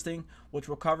split testing, which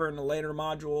we'll cover in a later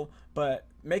module, but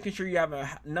making sure you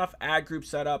have enough ad groups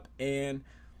set up and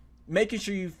making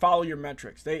sure you follow your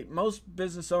metrics. Most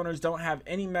business owners don't have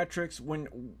any metrics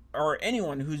or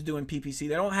anyone who's doing PPC,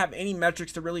 they don't have any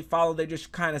metrics to really follow. They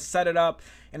just kind of set it up,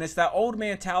 and it's that old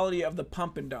mentality of the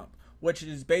pump and dump, which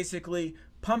is basically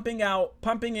pumping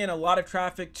in a lot of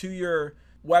traffic to your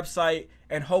website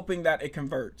and hoping that it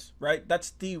converts, right?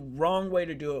 That's the wrong way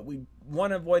to do it. We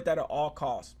want to avoid that at all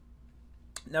costs.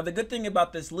 Now, the good thing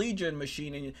about this lead gen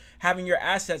machine and having your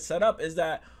assets set up is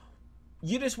that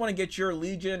you just want to get your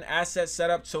lead gen asset set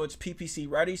up so it's PPC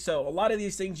ready. So a lot of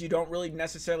these things you don't really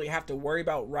necessarily have to worry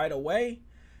about right away.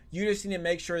 You just need to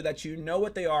make sure that you know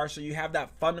what they are so you have that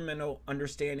fundamental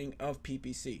understanding of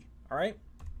PPC. All right.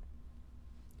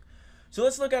 So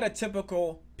let's look at a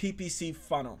typical PPC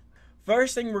funnel.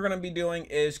 First thing we're going to be doing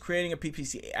is creating a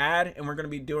PPC ad, and we're going to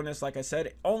be doing this, like I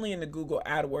said, only in the Google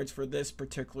AdWords for this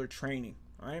particular training.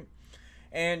 All right.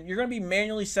 And you're going to be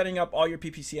manually setting up all your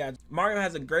PPC ads. Mario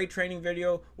has a great training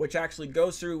video which actually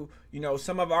goes through, you know,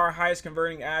 some of our highest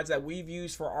converting ads that we've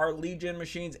used for our lead gen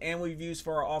machines and we've used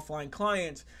for our offline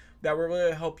clients that will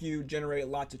really help you generate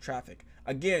lots of traffic.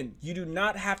 Again, you do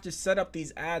not have to set up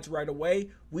these ads right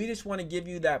away. We just want to give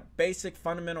you that basic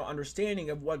fundamental understanding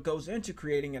of what goes into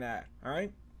creating an ad. All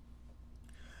right.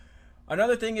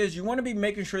 Another thing is you want to be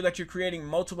making sure that you're creating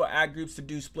multiple ad groups to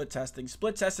do split testing.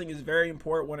 Split testing is very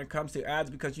important when it comes to ads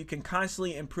because you can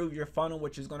constantly improve your funnel,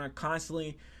 which is going to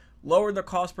constantly lower the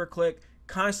cost per click,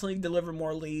 constantly deliver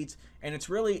more leads, and it's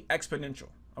really exponential.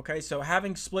 Okay, so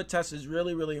having split tests is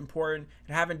really, really important,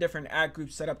 and having different ad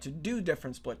groups set up to do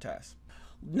different split tests.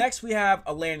 Next, we have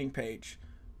a landing page.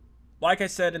 Like I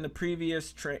said in the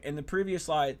previous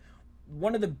slide,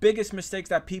 one of the biggest mistakes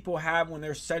that people have when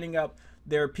they're setting up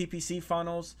their PPC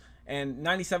funnels, and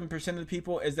 97% of the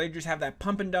people, is they just have that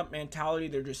pump and dump mentality.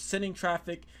 They're just sending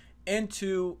traffic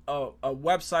into a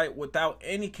website without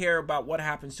any care about what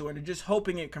happens to it and just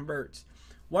hoping it converts.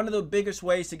 One of the biggest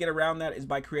ways to get around that is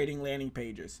by creating landing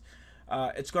pages.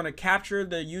 It's going to capture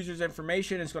the user's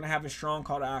information. It's going to have a strong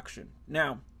call to action.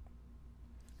 Now,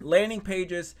 landing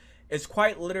pages is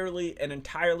quite literally an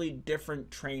entirely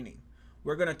different training.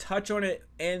 We're going to touch on it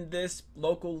in this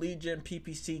local lead gen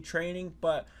PPC training,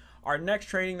 but our next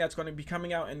training that's going to be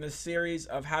coming out in this series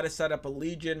of how to set up a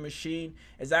lead gen machine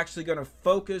is actually going to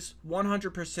focus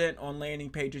 100% on landing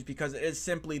pages because it is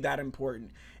simply that important.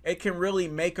 It can really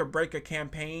make or break a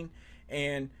campaign,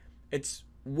 and it's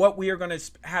what we are going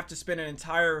to have to spend an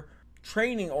entire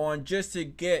training on just to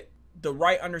get the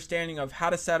right understanding of how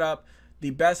to set up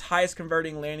the best, highest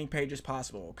converting landing pages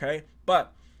possible, okay?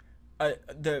 But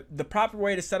the proper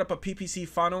way to set up a PPC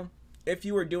funnel, if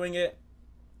you were doing it,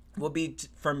 will be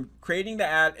from creating the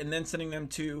ad and then sending them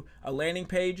to a landing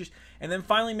page, and then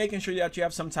finally making sure that you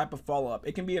have some type of follow-up.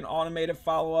 It can be an automated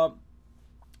follow-up,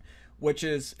 which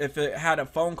is if it had a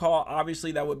phone call,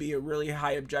 obviously that would be a really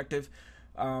high objective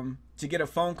to get a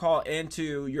phone call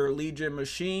into your lead gen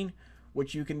machine,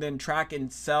 which you can then track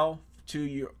and sell to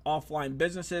your offline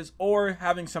businesses, or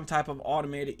having some type of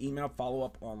automated email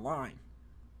follow-up online.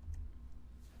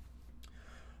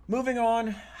 Moving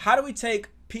on, how do we take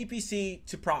PPC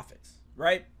to profits,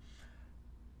 right?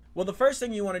 Well, the first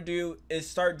thing you want to do is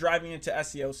start driving into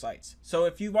SEO sites. So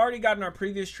if you've already gotten our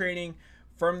previous training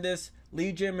from this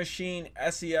lead gen machine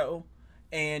SEO,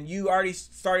 and you already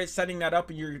started setting that up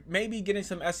and you're maybe getting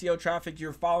some SEO traffic,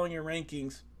 you're following your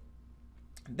rankings,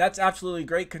 that's absolutely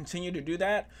great. Continue to do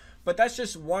that. But that's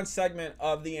just one segment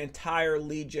of the entire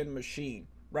lead gen machine,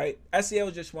 right? SEO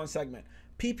is just one segment.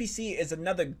 PPC is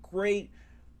another great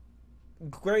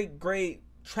great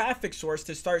traffic source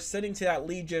to start sending to that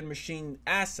lead gen machine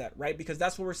asset, right? Because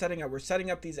that's what we're setting up. We're setting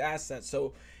up these assets.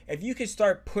 So if you can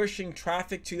start pushing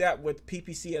traffic to that with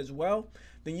PPC as well,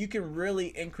 then you can really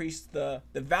increase the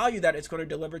value that it's going to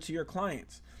deliver to your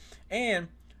clients. And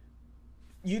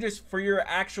you just, for your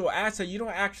actual asset, you don't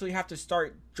actually have to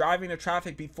start driving the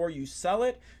traffic before you sell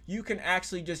it. You can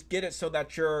actually just get it so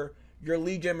that your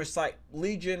lead gen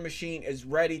machine is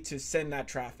ready to send that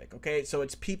traffic. Okay, so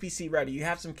it's PPC ready. You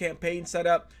have some campaigns set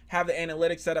up, have the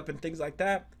analytics set up and things like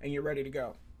that, and you're ready to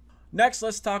go. Next,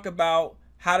 let's talk about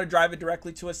how to drive it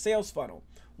directly to a sales funnel.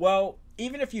 Well,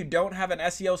 even if you don't have an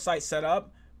SEO site set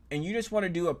up and you just want to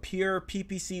do a pure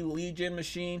PPC lead gen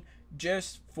machine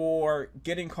just for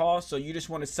getting calls, so you just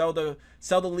want to sell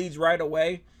the leads right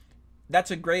away,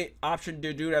 that's a great option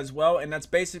to do as well. And that's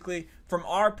basically, from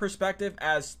our perspective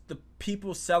as the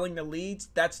people selling the leads,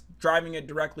 that's driving it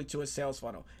directly to a sales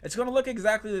funnel. It's going to look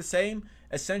exactly the same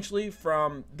essentially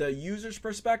from the user's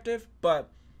perspective,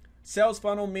 but sales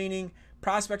funnel meaning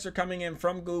prospects are coming in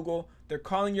from Google, they're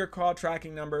calling your call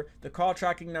tracking number, the call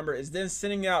tracking number is then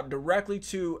sending out directly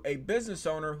to a business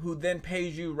owner who then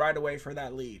pays you right away for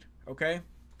that lead. Okay.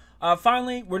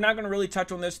 Finally, we're not going to really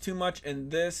touch on this too much in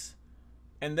this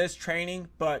training,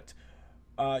 but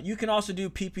you can also do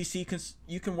PPC.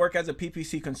 You can work as a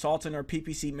PPC consultant or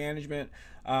PPC management.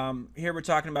 Here we're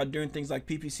talking about doing things like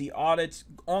PPC audits,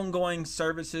 ongoing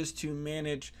services to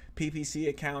manage PPC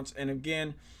accounts, and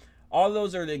again, all of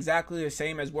those are exactly the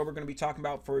same as what we're going to be talking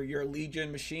about for your lead gen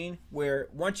machine, where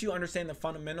once you understand the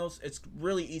fundamentals, it's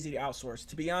really easy to outsource.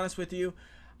 To be honest with you,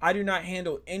 I do not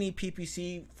handle any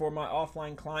PPC for my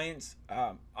offline clients.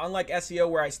 Unlike SEO,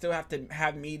 where I still have to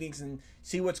have meetings and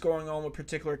see what's going on with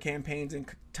particular campaigns and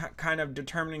kind of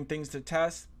determining things to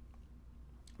test.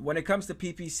 When it comes to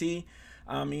PPC,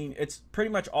 I mean, it's pretty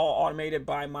much all automated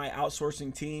by my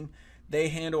outsourcing team. They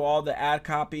handle all the ad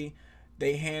copy.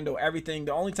 They handle everything.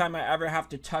 The only time I ever have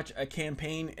to touch a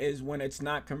campaign is when it's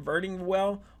not converting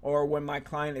well or when my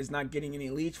client is not getting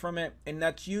any leads from it. And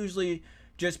that's usually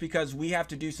just because we have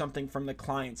to do something from the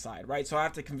client side, right? So I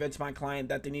have to convince my client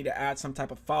that they need to add some type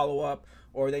of follow-up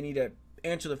or they need to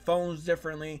answer the phones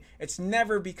differently. It's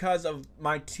never because of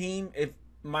my team, if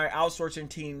my outsourcing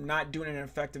team not doing an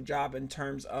effective job in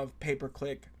terms of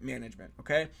pay-per-click management,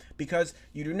 okay? Because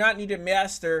you do not need to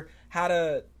master how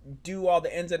to do all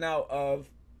the ins and outs of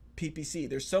PPC.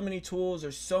 There's so many tools,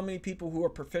 there's so many people who are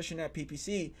proficient at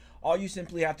PPC. All you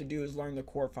simply have to do is learn the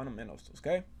core fundamentals,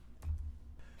 okay?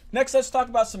 Next, let's talk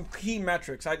about some key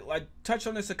metrics. I touched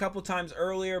on this a couple times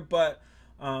earlier, but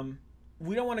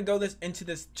we don't want to go into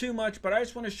this too much, but I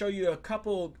just want to show you a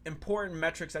couple important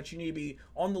metrics that you need to be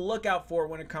on the lookout for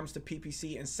when it comes to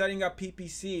PPC and setting up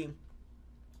PPC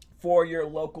for your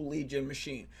local lead gen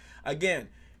machine. Again,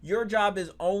 your job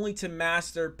is only to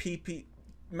master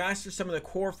some of the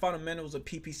core fundamentals of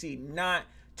PPC, not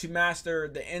to master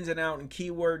the ins and outs and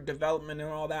keyword development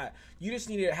and all that. You just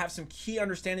need to have some key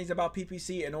understandings about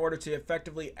PPC in order to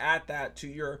effectively add that to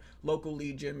your local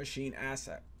lead gen machine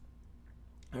asset.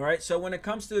 All right, so when it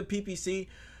comes to the PPC,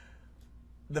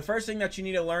 the first thing that you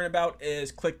need to learn about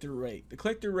is click-through rate. The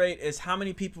click-through rate is how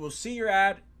many people will see your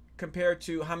ad compared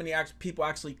to how many people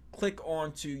actually click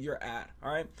onto your ad.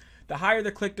 All right, the higher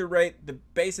the click-through rate,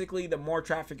 basically the more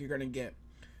traffic you're going to get.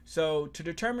 So to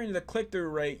determine the click-through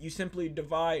rate, you simply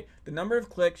divide the number of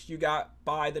clicks you got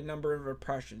by the number of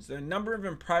impressions. The number of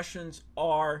impressions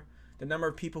are the number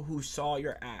of people who saw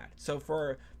your ad. So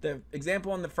for the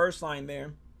example on the first line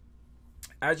there,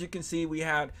 as you can see, we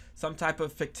had some type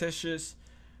of fictitious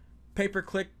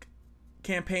pay-per-click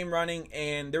campaign running,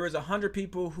 and there was 100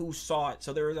 people who saw it.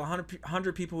 So there was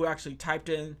 100 people who actually typed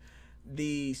in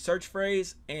the search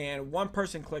phrase and one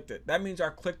person clicked it. That means our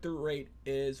click-through rate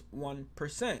is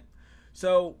 1%.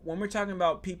 So when we're talking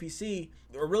about PPC,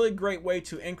 a really great way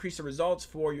to increase the results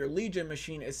for your lead gen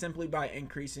machine is simply by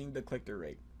increasing the click-through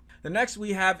rate. The next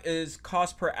we have is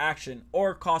cost per action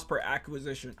or cost per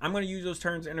acquisition. I'm going to use those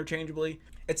terms interchangeably.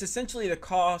 It's essentially the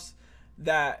cost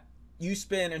that you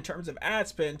spend in terms of ad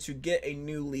spend to get a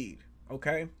new lead,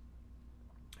 okay?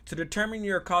 To determine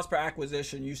your cost per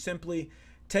acquisition, you simply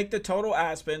take the total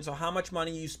ad spend, so how much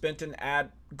money you spent in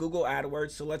Google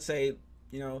AdWords. So let's say,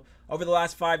 over the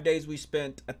last 5 days we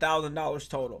spent $1,000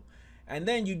 total. And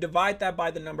then you divide that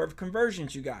by the number of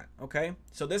conversions you got, okay?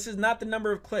 So this is not the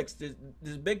number of clicks. There's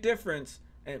a big difference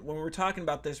when we're talking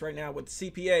about this right now with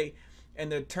CPA in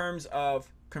the terms of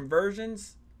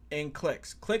conversions and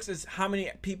clicks. Clicks is how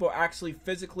many people actually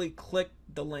physically click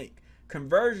the link.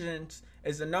 Conversions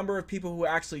is the number of people who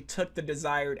actually took the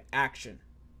desired action,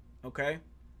 okay?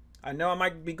 I know I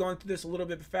might be going through this a little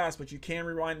bit fast, but you can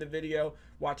rewind the video,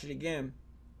 watch it again.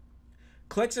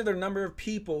 Clicks are the number of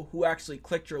people who actually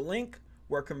clicked your link,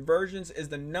 where conversions is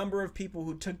the number of people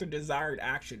who took the desired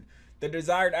action. The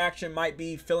desired action might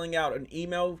be filling out an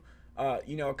email,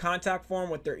 a contact form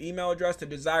with their email address. The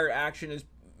desired action is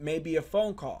maybe a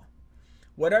phone call.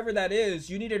 Whatever that is,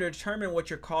 you need to determine what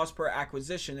your cost per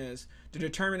acquisition is to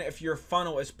determine if your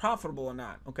funnel is profitable or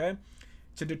not, okay?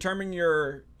 To determine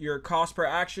your cost per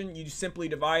action, you simply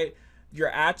divide your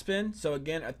ad spend. So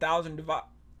again,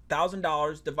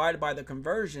 $1,000 divided by the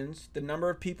conversions, the number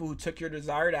of people who took your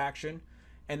desired action,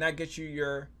 and that gets you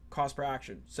your cost per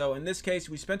action. So in this case,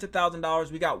 we spent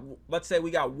 $1,000. Let's say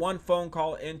we got one phone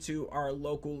call into our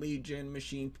local lead gen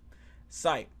machine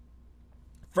site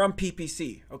from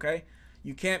PPC, okay?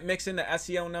 You can't mix in the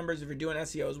SEO numbers if you're doing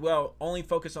SEO as well. Only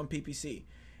focus on PPC.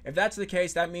 If that's the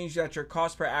case, that means that your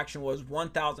cost per action was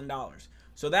 $1,000.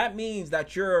 So that means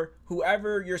that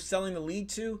whoever you're selling the lead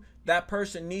to, that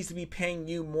person needs to be paying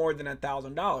you more than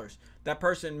 $1,000. That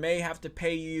person may have to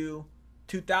pay you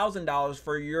 $2,000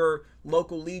 for your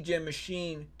local lead gen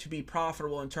machine to be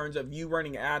profitable in terms of you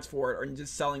running ads for it or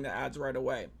just selling the ads right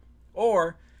away.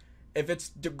 Or if it's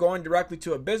going directly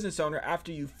to a business owner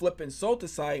after you flip and sold the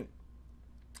site,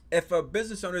 if a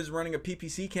business owner is running a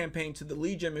PPC campaign to the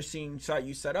lead gen machine site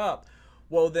you set up,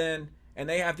 well then, and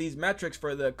they have these metrics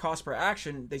for the cost per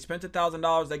action, they spent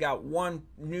 $1,000, they got one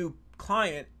new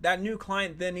client, that new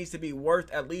client then needs to be worth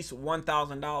at least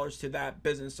 $1,000 to that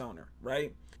business owner,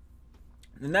 right?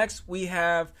 The next we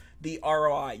have the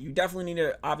ROI. You definitely need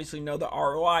to obviously know the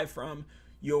ROI from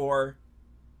your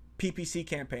PPC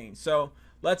campaign. So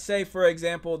let's say, for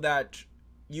example, that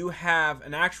you have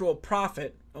an actual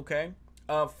profit, okay,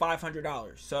 of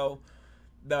 $500. So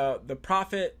the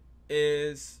profit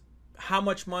is how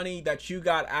much money that you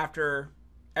got after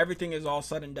everything is all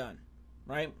said and done,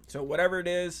 right? So whatever it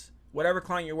is, whatever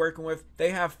client you're working with, they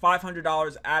have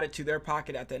 $500 added to their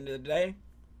pocket at the end of the day.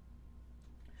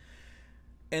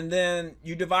 And then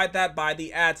you divide that by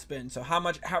the ad spend. So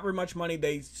however much money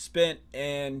they spent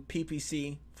in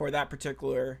PPC for that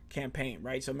particular campaign,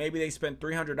 right? So maybe they spent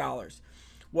 $300.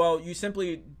 Well, you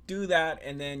simply do that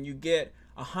and then you get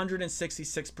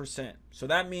 166%. So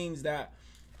that means that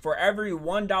for every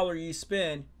 $1 you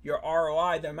spend, your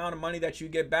ROI, the amount of money that you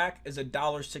get back, is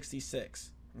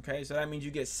 $1.66. Okay, so that means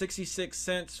you get 66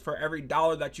 cents for every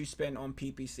dollar that you spend on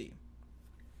PPC.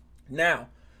 Now,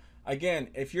 again,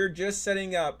 if you're just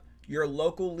setting up your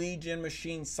local lead gen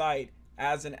machine site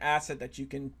as an asset that you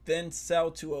can then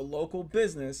sell to a local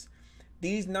business,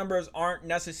 these numbers aren't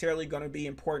necessarily going to be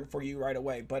important for you right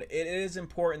away, but it is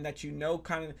important that you know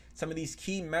kind of some of these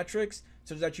key metrics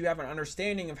so that you have an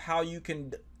understanding of how you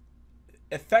can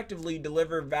effectively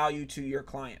deliver value to your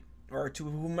client or to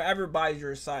whomever buys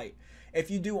your site.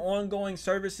 If you do ongoing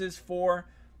services for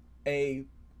a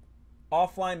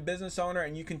offline business owner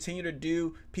and you continue to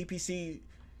do PPC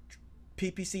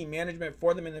management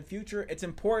for them in the future, it's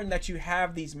important that you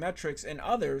have these metrics and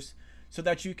others so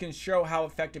that you can show how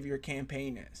effective your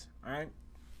campaign is. All right.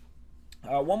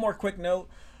 One more quick note.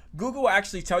 Google will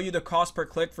actually tell you the cost per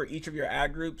click for each of your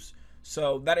ad groups.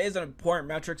 So that is an important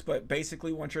metrics, but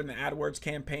basically once you're in the AdWords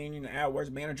campaign and the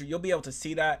AdWords manager, you'll be able to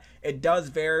see that. It does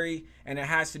vary, and it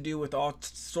has to do with all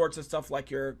sorts of stuff like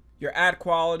your ad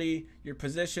quality, your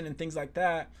position and things like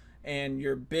that, and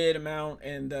your bid amount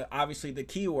and obviously the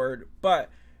keyword.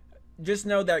 But just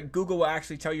know that Google will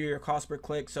actually tell you your cost per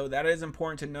click, so that is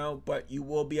important to know, but you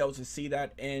will be able to see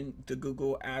that in the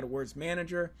Google AdWords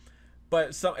Manager.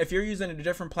 But so if you're using a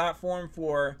different platform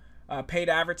for paid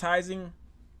advertising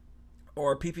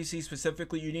or PPC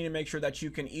specifically, you need to make sure that you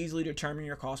can easily determine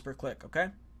your cost per click, okay?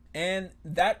 And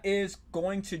that is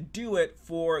going to do it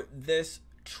for this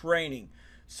training.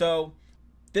 So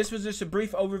this was just a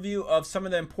brief overview of some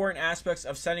of the important aspects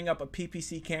of setting up a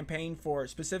PPC campaign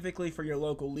specifically for your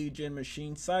local lead gen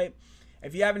machine site.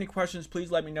 If you have any questions,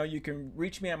 please let me know. You can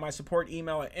reach me at my support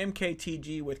email at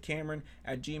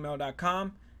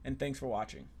mktgwithcameron@gmail.com. And thanks for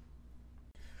watching.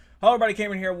 Hello everybody,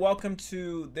 Cameron here. Welcome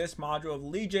to this module of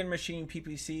lead gen machine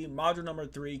PPC, module number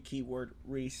 3, keyword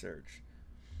research.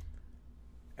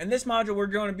 In this module, we're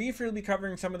going to be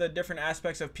covering some of the different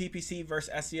aspects of PPC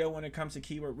versus SEO when it comes to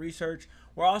keyword research.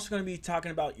 We're also going to be talking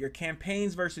about your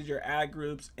campaigns versus your ad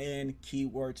groups and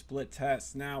keyword split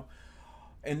tests. Now,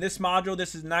 in this module,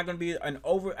 this is not going to be an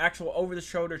actual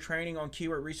over-the-shoulder training on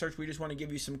keyword research. We just want to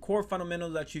give you some core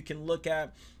fundamentals that you can look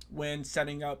at when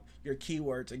setting up your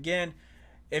keywords. Again,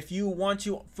 if you want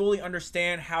to fully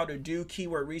understand how to do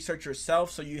keyword research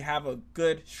yourself so you have a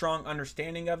good, strong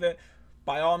understanding of it,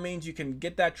 by all means, you can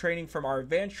get that training from our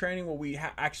advanced training, where we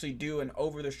actually do an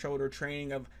over-the-shoulder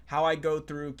training of how I go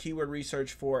through keyword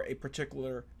research for a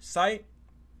particular site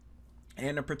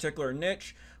and a particular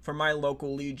niche for my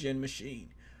local lead gen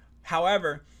machine.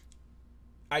 However,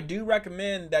 I do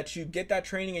recommend that you get that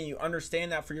training and you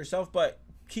understand that for yourself, but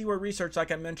keyword research,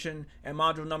 like I mentioned in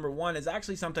module number 1, is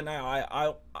actually something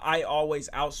I always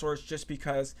outsource, just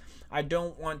because I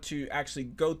don't want to actually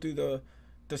go through the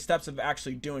steps of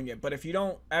actually doing it. But if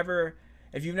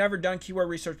you've never done keyword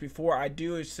research before, I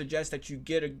do suggest that you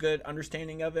get a good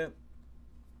understanding of it,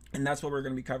 and that's what we're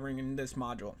going to be covering in this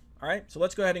module. All right, so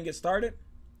let's go ahead and get started.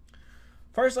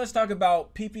 First, let's talk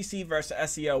about PPC versus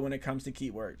SEO when it comes to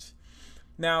keywords.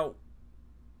 Now,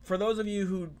 for those of you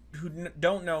who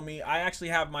don't know me, I actually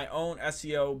have my own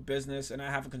SEO business, and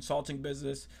I have a consulting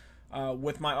business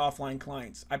with my offline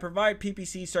clients. I provide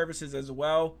PPC services as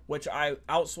well, which I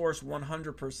outsource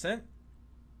 100%.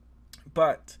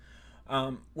 But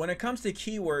when it comes to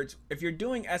keywords, if you're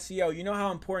doing SEO, you know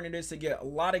how important it is to get a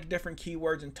lot of different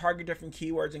keywords and target different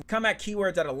keywords and come at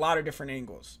keywords at a lot of different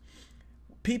angles.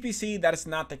 PPC, that is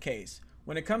not the case.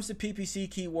 When it comes to PPC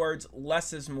keywords,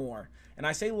 less is more. And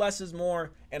I say less is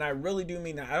more, and I really do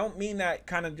mean that. I don't mean that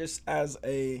kind of just as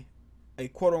a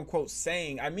quote unquote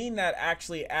saying. I mean that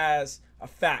actually as a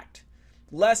fact.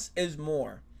 Less is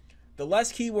more. The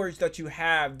less keywords that you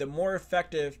have, the more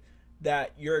effective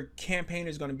that your campaign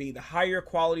is going to be. The higher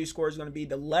quality score is going to be.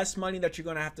 The less money that you're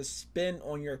going to have to spend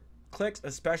on your clicks,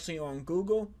 especially on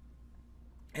Google,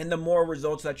 and the more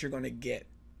results that you're going to get.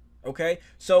 Okay?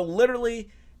 So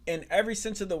literally, in every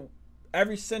sense of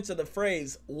the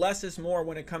phrase, less is more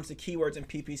when it comes to keywords and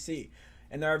PPC.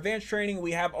 In our advanced training,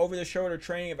 we have over-the-shoulder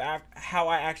training of how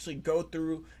I actually go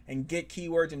through and get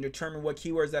keywords and determine what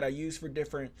keywords that I use for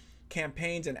different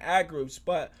campaigns and ad groups.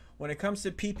 But when it comes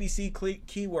to PPC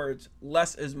keywords,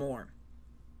 less is more.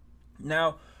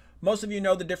 Now, most of you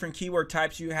know the different keyword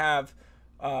types. You have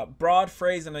broad,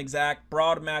 phrase, and exact.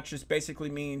 Broad matches basically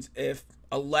means if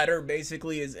a letter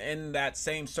basically is in that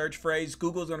same search phrase,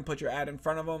 Google's going to put your ad in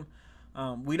front of them.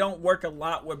 We don't work a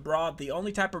lot with broad. The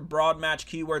only type of broad match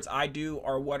keywords I do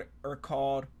are what are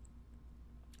called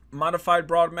modified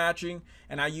broad matching,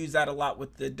 and I use that a lot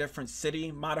with the different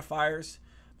city modifiers.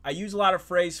 I use a lot of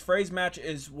phrase. Phrase match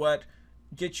is what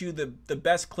gets you the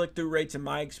best click-through rates in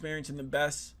my experience and the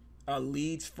best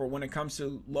leads for when it comes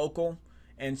to local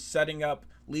and setting up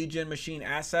lead gen machine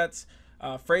assets.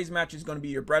 Phrase match is going to be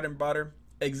your bread and butter.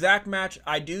 Exact match,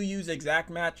 I do use exact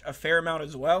match a fair amount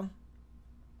as well.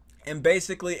 And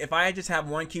basically, if I just have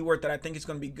one keyword that I think is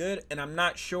going to be good and I'm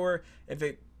not sure if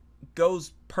it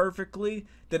goes perfectly,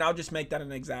 then I'll just make that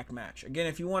an exact match. Again,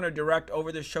 if you want a direct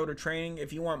over-the-shoulder training,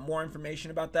 if you want more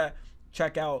information about that,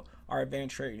 check out our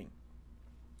advanced training.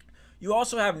 You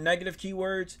also have negative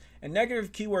keywords, and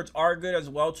negative keywords are good as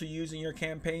well to use in your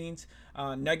campaigns.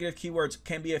 Negative keywords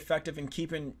can be effective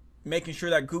in making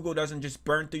sure that Google doesn't just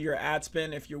burn through your ad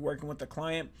spend if you're working with a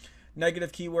client.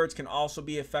 Negative keywords can also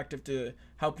be effective to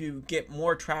help you get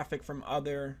more traffic from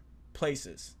other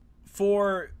places.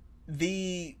 For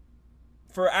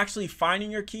actually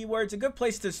finding your keywords, a good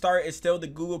place to start is still the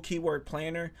Google Keyword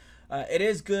Planner. It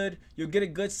is good. You'll get a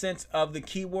good sense of the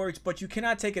keywords, but you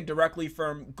cannot take it directly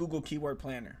from Google Keyword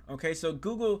Planner. Okay, so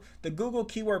the Google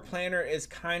Keyword Planner is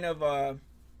kind of a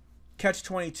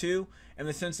catch-22 in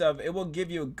the sense of it will give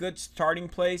you a good starting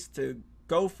place to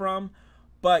go from,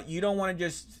 but you don't want to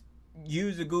just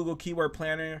use the Google Keyword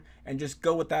Planner and just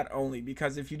go with that only,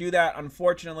 because if you do that,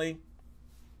 unfortunately,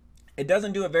 it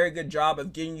doesn't do a very good job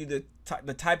of getting you the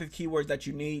type of keywords that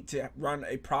you need to run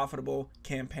a profitable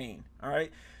campaign. All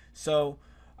right, so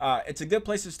it's a good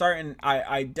place to start, and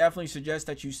I definitely suggest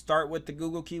that you start with the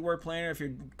Google Keyword Planner if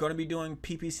you're going to be doing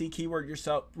PPC keyword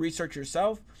research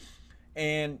yourself.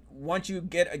 And once you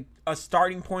get a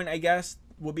starting point, I guess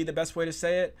will be the best way to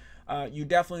say it, you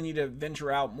definitely need to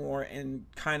venture out more and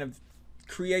kind of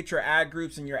create your ad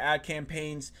groups and your ad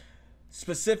campaigns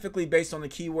specifically based on the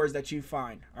keywords that you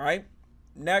find. All right,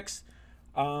 next,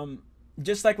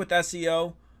 just like with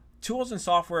SEO, tools and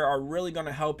software are really going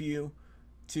to help you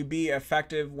to be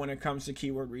effective when it comes to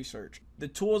keyword research. The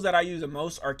tools that I use the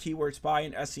most are Keyword Spy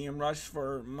and SEMrush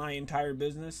for my entire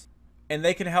business. And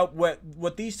they can help.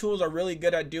 What these tools are really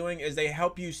good at doing is they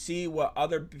help you see what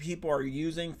other people are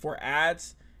using for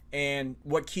ads and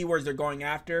what keywords they're going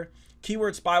after.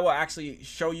 Keyword Spy will actually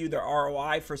show you the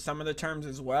ROI for some of the terms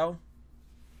as well.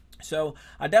 So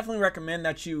I definitely recommend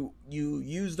that you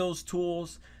use those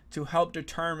tools to help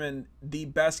determine the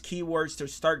best keywords to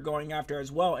start going after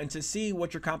as well, and to see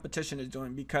what your competition is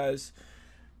doing, because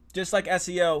just like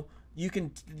SEO, you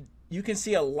can you can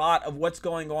see a lot of what's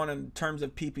going on in terms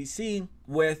of PPC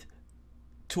with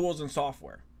tools and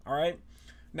software. All right.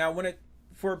 Now,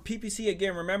 for PPC,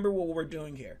 again, remember what we're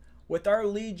doing here. With our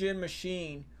lead gen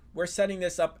machine, we're setting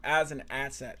this up as an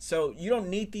asset. So you don't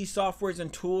need these softwares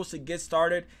and tools to get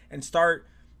started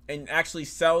and actually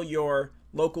sell your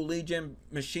local lead gen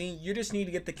machine. You just need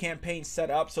to get the campaign set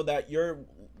up so that your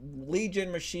lead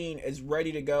gen machine is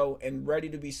ready to go and ready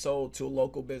to be sold to a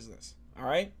local business. All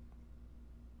right.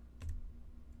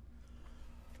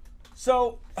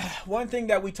 So one thing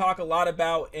that we talk a lot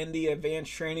about in the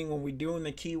advanced training when we're doing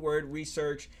the keyword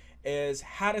research is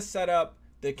how to set up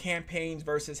the campaigns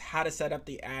versus how to set up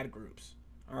the ad groups.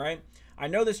 All right. I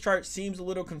know this chart seems a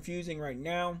little confusing right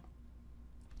now,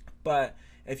 but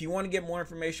if you want to get more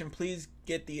information, please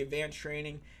get the advanced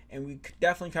training, and we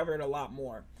definitely cover it a lot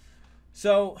more.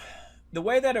 So the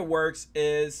way that it works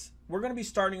is we're going to be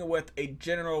starting with a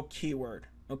general keyword.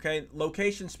 Okay.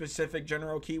 Location specific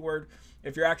general keyword.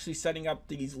 If you're actually setting up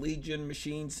these lead gen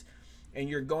machines and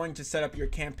you're going to set up your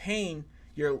campaign,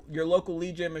 your local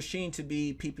lead gen machine to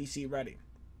be PPC ready.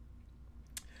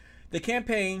 The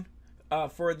campaign,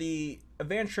 for the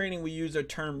advanced training, we use a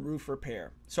term roof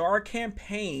repair. So our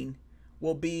campaign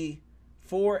will be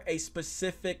for a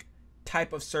specific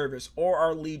type of service or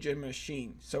our lead gen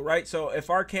machine. So if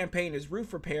our campaign is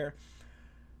roof repair,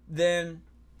 then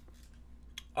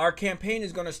our campaign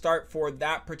is going to start for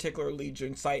that particular lead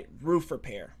gen site, roof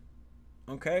repair.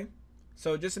 Okay.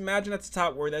 So just imagine at the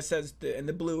top where that says in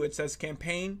the blue, it says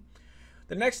campaign.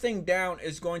 The next thing down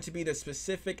is going to be the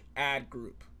specific ad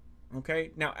group.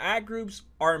 Okay. Now ad groups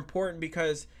are important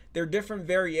because they're different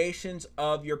variations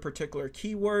of your particular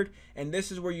keyword. And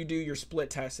this is where you do your split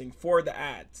testing for the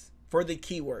ads, for the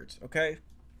keywords. Okay.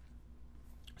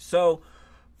 So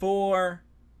for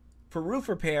roof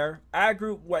repair, ad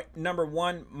group number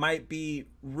 1 might be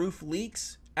roof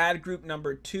leaks. Ad group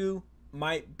number 2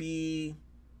 might be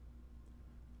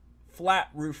flat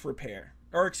roof repair.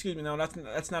 Or excuse me, no,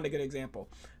 that's not a good example.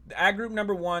 The ad group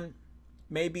number 1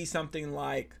 may be something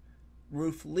like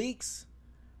roof leaks.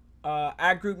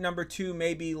 Ad group number 2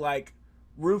 may be like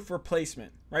roof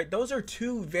replacement, right? Those are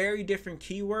 2 very different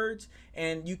keywords,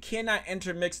 and you cannot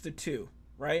intermix the 2,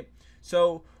 right?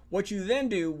 So what you then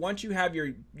do, once you have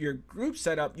your group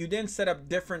set up, you then set up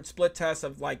different split tests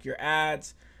of like your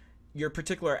ads, your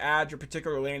particular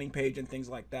landing page, and things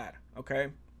like that. Okay.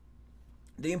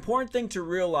 The important thing to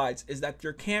realize is that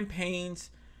your campaigns,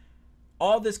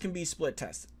 all this can be split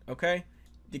tested. Okay.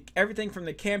 Everything from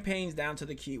the campaigns down to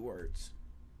the keywords.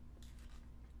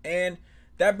 And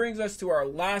that brings us to our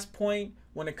last point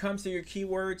when it comes to your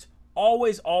keywords.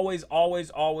 Always run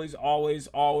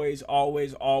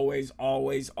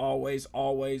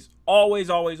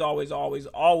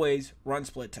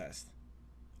split test.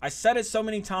 I said it so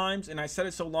many times and I said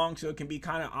it so long so it can be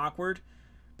kind of awkward,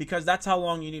 because that's how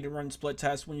long you need to run split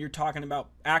tests when you're talking about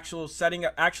actually setting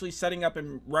up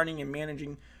and running and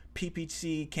managing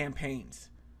PPC campaigns.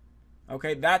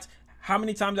 Okay, that's how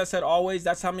many times I said always.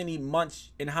 That's how many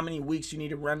months and how many weeks you need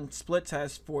to run split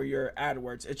tests for your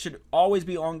AdWords. It should always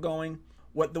be ongoing.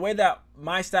 The way that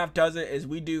my staff does it is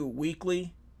we do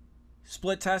weekly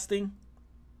split testing.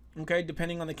 Okay,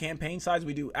 depending on the campaign size,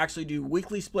 we actually do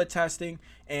weekly split testing,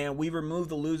 and we remove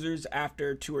the losers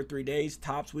after 2 or 3 days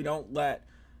tops. We don't let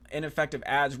ineffective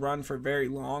ads run for very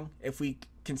long if we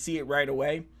can see it right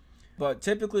away. But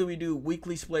typically we do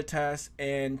weekly split tests,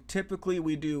 and typically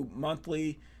we do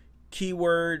monthly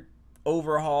keyword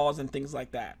overhauls and things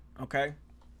like that. Okay,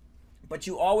 but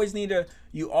you always need to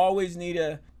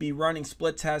be running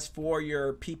split tests for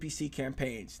your PPC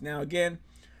campaigns. Now again,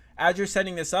 as you're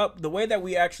setting this up, the way that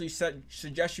we actually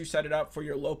suggest you set it up for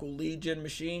your local lead gen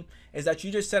machine is that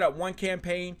you just set up one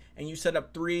campaign and you set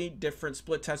up 3 different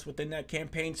split tests within that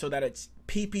campaign so that it's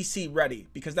PPC ready,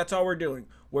 because that's all we're doing.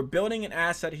 We're building an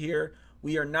asset here.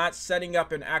 We are not setting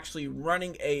up and actually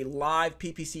running a live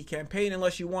PPC campaign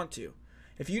unless you want to.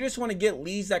 If you just want to get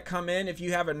leads that come in, if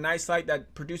you have a nice site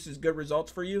that produces good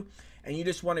results for you and you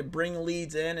just want to bring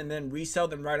leads in and then resell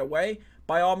them right away,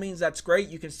 by all means, that's great.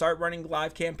 You can start running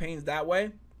live campaigns that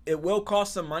way. It will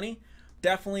cost some money.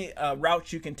 Definitely a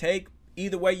route you can take.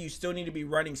 Either way, you still need to be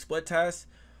running split tests.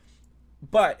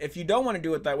 But if you don't want to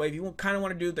do it that way, if you kind of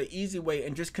want to do it the easy way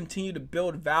and just continue to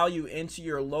build value into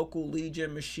your local lead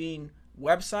gen machine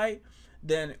website,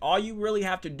 then all you really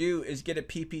have to do is get a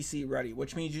PPC ready,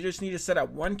 which means you just need to set up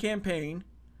one campaign.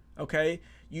 Okay,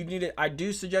 I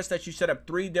do suggest that you set up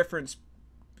 3 different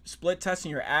split tests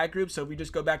in your ad group. So if we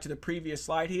just go back to the previous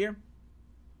slide here,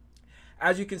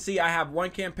 as you can see, I have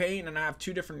one campaign and I have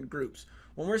 2 different groups.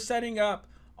 When we're setting up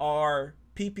our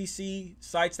PPC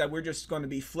sites that we're just going to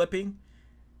be flipping,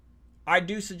 I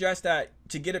do suggest that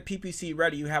to get a PPC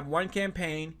ready, you have one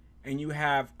campaign and you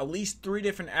have at least 3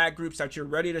 different ad groups that you're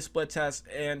ready to split test,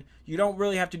 and you don't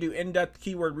really have to do in-depth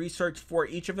keyword research for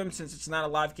each of them since it's not a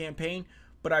live campaign,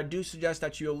 but I do suggest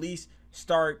that you at least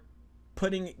start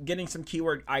getting some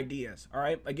keyword ideas. All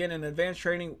right, again, in advanced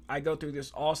training I go through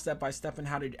this all step by step on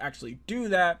how to actually do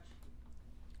that,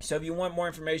 so if you want more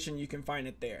information you can find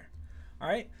it there. All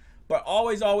right, but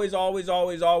always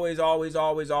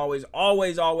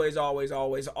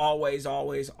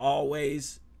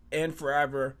and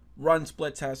forever run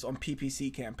split tests on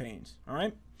PPC campaigns. All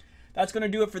right, that's going to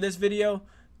do it for this video.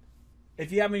 If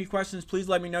you have any questions, please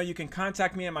let me know. You can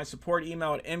contact me at my support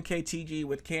email at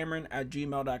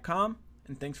mktgwithcameron@gmail.com.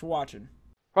 And thanks for watching.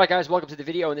 All right, guys, welcome to the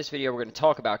video. In this video, we're going to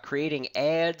talk about creating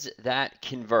ads that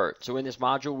convert. So in this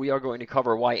module, we are going to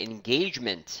cover why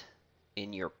engagement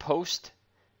in your post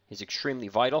is extremely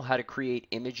vital, how to create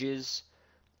images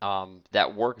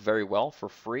that work very well for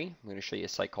free. I'm going to show you a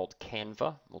site called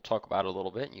Canva. We'll talk about it a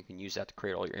little bit, and you can use that to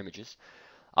create all your images.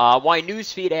 Why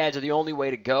newsfeed ads are the only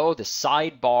way to go. The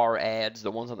sidebar ads,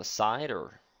 the ones on the side,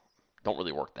 don't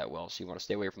really work that well, so you want to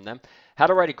stay away from them. How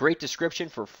to write a great description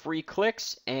for free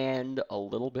clicks, and a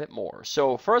little bit more.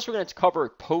 So first, we're going to cover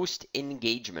post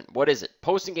engagement. What is it?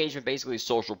 Post engagement basically is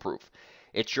social proof.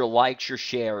 It's your likes, your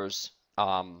shares,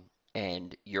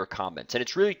 and your comments. And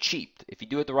it's really cheap. If you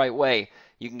do it the right way,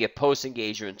 you can get post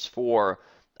engagements for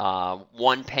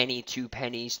 1 penny, 2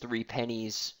 pennies, 3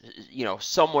 pennies, you know,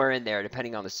 somewhere in there,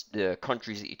 depending on the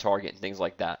countries that you target and things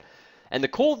like that. And the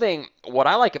cool thing, what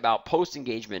I like about post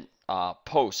engagement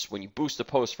posts, when you boost a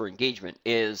post for engagement,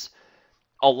 is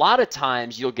a lot of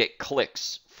times you'll get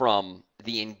clicks from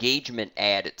the engagement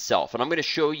ad itself. And I'm going to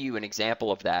show you an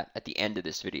example of that at the end of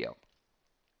this video.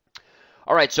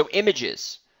 All right, so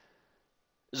images.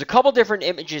 There's a couple different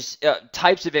images,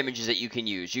 types of images that you can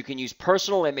use. You can use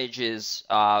personal images.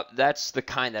 That's the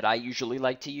kind that I usually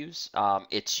like to use.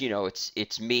 It's, you know,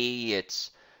 it's me,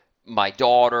 it's my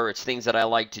daughter, it's things that I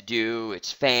like to do,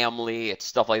 it's family, it's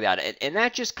stuff like that. And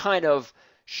that just kind of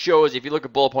shows, if you look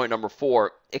at bullet point number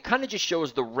 4, it kind of just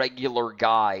shows the regular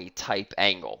guy type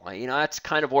angle. You know, that's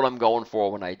kind of what I'm going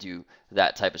for when I do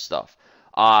that type of stuff.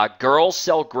 Girls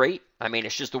sell great. I mean,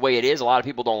 it's just the way it is. A lot of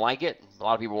people don't like it. A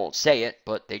lot of people won't say it,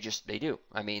 but they do.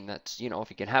 I mean, that's, you know, if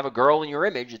you can have a girl in your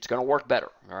image, it's going to work better.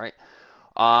 All right.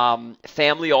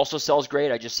 Family also sells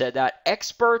great. I just said that.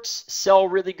 Experts sell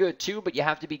really good too, but you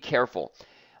have to be careful.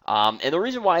 And the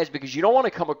reason why is because you don't want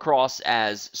to come across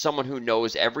as someone who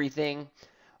knows everything.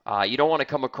 You don't want to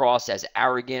come across as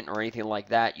arrogant or anything like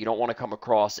that. You don't want to come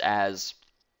across as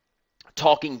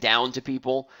talking down to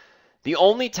people. The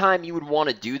only time you would want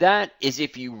to do that is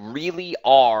if you really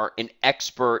are an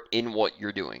expert in what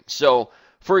you're doing. So,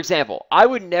 for example, I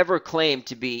would never claim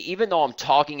to be, even though I'm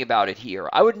talking about it here,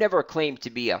 I would never claim to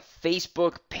be a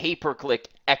Facebook pay-per-click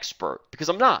expert because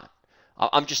I'm not.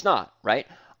 I'm just not, right?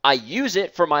 I use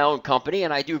it for my own company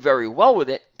and I do very well with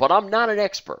it, but I'm not an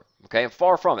expert, okay? I'm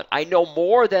far from it. I know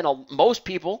more than most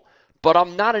people, but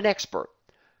I'm not an expert.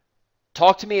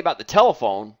 Talk to me about the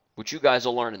telephone, which you guys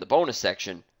will learn in the bonus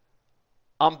section.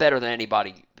 I'm better than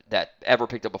anybody that ever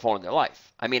picked up a phone in their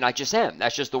life. I mean, I just am.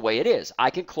 That's just the way it is. I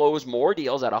can close more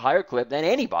deals at a higher clip than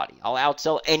anybody. I'll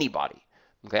outsell anybody.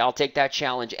 Okay, I'll take that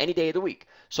challenge any day of the week.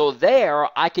 So there,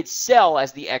 I could sell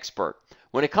as the expert.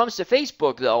 When it comes to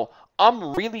Facebook, though,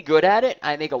 I'm really good at it.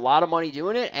 I make a lot of money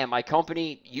doing it, and my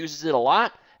company uses it a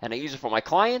lot, and I use it for my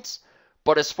clients.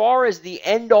 But as far as the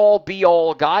end-all,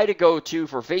 be-all guy to go to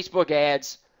for Facebook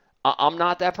ads, I'm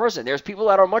not that person. There's people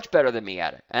that are much better than me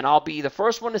at it, and I'll be the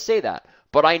first one to say that.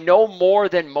 But I know more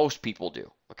than most people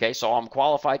do, okay? So I'm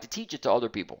qualified to teach it to other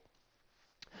people.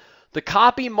 The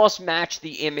copy must match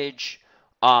the image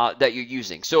that you're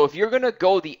using. So if you're going to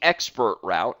go the expert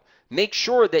route, make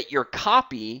sure that your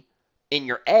copy in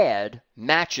your ad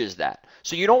matches that.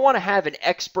 So you don't want to have an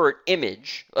expert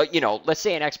image, you know, let's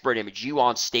say an expert image, you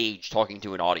on stage talking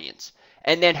to an audience,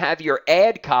 and then have your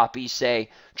ad copy say,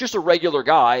 just a regular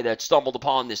guy that stumbled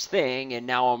upon this thing and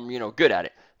now I'm, you know, good at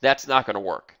it. That's not going to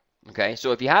work. Okay,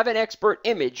 so if you have an expert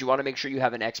image, you want to make sure you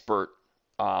have an expert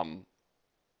copy.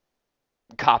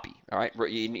 All right,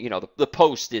 you know, the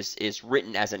post is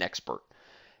written as an expert.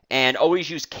 And always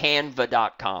use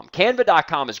Canva.com.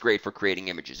 Canva.com is great for creating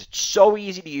images. It's so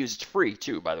easy to use. It's free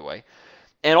too, by the way.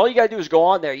 And all you got to do is go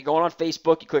on there. You go on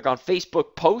Facebook, you click on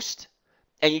Facebook Post,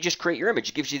 and you just create your image.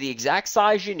 It gives you the exact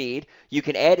size you need. You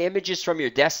can add images from your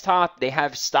desktop. They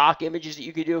have stock images that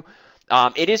you can do.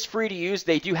 It is free to use.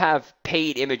 They do have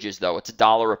paid images, though. It's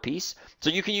 $1 a piece. So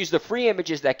you can use the free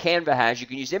images that Canva has. You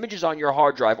can use images on your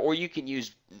hard drive, or you can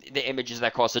use the images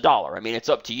that cost $1. I mean, it's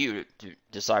up to you to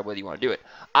decide whether you want to do it.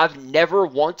 I've never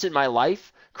once in my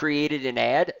life created an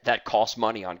ad that costs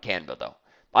money on Canva, though.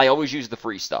 I always use the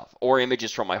free stuff or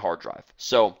images from my hard drive.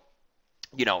 So,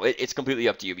 you know, it's completely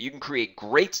up to you. But you can create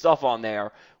great stuff on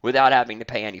there without having to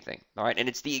pay anything. All right. And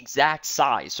it's the exact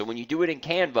size. So when you do it in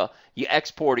Canva, you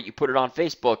export it, you put it on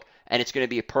Facebook, and it's going to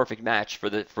be a perfect match for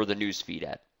the newsfeed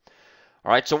ad.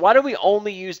 All right. So why do we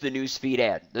only use the newsfeed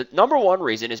ad? The number one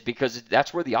reason is because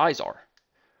that's where the eyes are.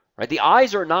 Right? The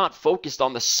eyes are not focused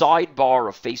on the sidebar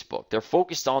of Facebook. They're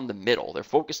focused on the middle. They're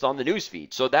focused on the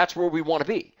newsfeed. So that's where we want to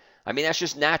be. I mean, that's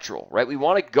just natural, right? We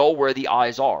want to go where the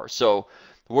eyes are. So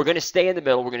we're going to stay in the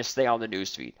middle. We're going to stay on the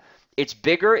newsfeed. It's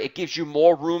bigger. It gives you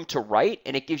more room to write,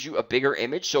 and it gives you a bigger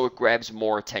image, so it grabs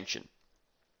more attention.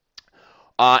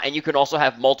 And you can also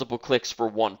have multiple clicks for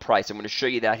one price. I'm going to show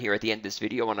you that here at the end of this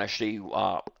video when I show you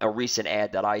a recent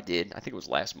ad that I did. I think it was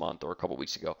last month or a couple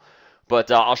weeks ago.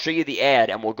 But I'll show you the ad,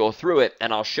 and we'll go through it,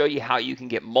 and I'll show you how you can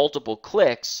get multiple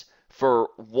clicks for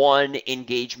one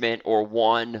engagement or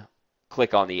one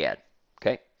click on the ad.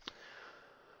 Okay.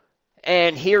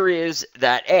 And here is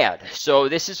that ad. So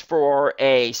this is for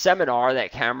a seminar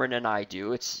that Cameron and I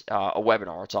do. It's a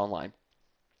webinar. It's online.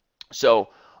 So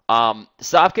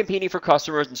stop competing for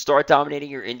customers and start dominating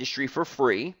your industry for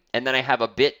free. And then I have a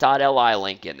bit.ly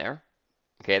link in there.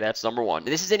 Okay, that's number one.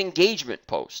 This is an engagement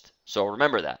post. So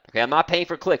remember that. Okay, I'm not paying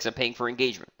for clicks. I'm paying for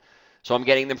engagement. So I'm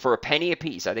getting them for $0.01 a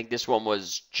piece. I think this one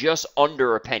was just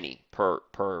under $0.01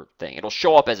 per thing. It'll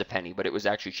show up as $0.01, but it was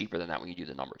actually cheaper than that when you do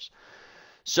the numbers.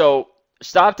 So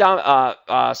stop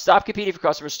competing for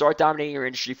customers, start dominating your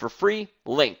industry for free.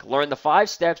 Link. Learn the 5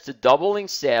 steps to doubling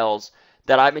sales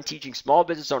that I've been teaching small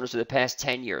business owners for the past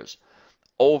 10 years.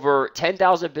 Over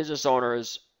 10,000 business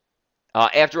owners,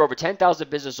 after over 10,000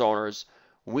 business owners,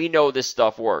 we know this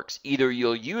stuff works. Either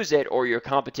you'll use it or your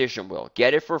competition will.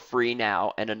 Get it for free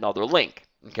now and another link.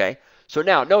 Okay. So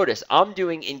now notice I'm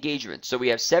doing engagement. So we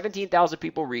have 17,000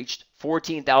 people reached,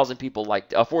 14,000 people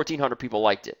liked, 1,400 people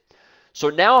liked it. So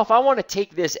now if I want to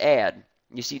take this ad,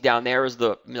 you see down there is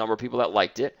the number of people that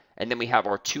liked it, and then we have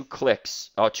our 2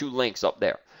 links up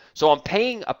there. So I'm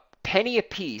paying $0.01 a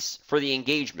piece for the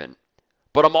engagement,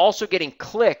 but I'm also getting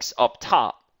clicks up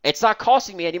top. It's not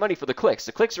costing me any money for the clicks.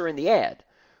 The clicks are in the ad,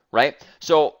 right?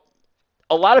 So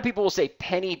a lot of people will say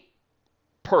 $0.01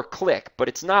 per click, but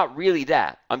it's not really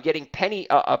that. I'm getting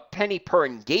a penny per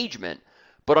engagement,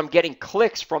 but I'm getting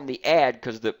clicks from the ad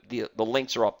because the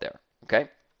links are up there, okay?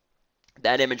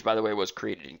 That image, by the way, was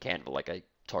created in Canva, like I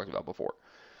talked about before.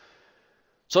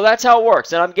 So that's how it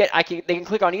works. And they can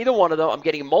click on either one of them. I'm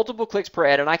getting multiple clicks per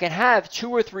ad, and I can have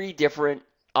 2 or 3 different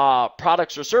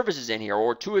products or services in here,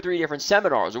 or 2 or 3 different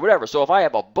seminars or whatever. So if I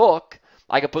have a book,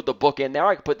 I could put the book in there.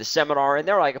 I could put the seminar in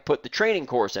there. I could put the training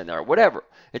course in there. Whatever.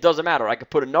 It doesn't matter. I could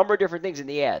put a number of different things in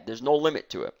the ad. There's no limit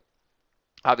to it.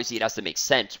 Obviously, it has to make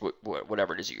sense,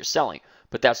 whatever it is that you're selling,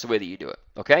 but that's the way that you do it,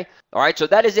 okay? All right, so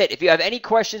that is it. If you have any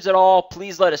questions at all,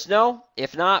 please let us know.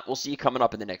 If not, we'll see you coming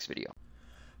up in the next video.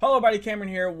 Hello, everybody. Cameron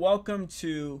here. Welcome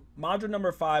to module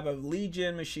number 5 of lead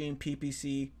gen machine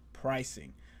PPC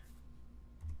pricing.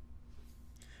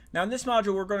 Now, in this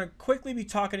module, we're going to quickly be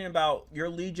talking about your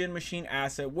lead gen machine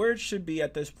asset, where it should be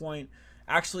at this point,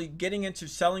 actually getting into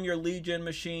selling your lead gen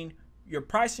machine, your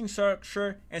pricing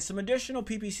structure, and some additional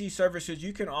PPC services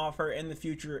you can offer in the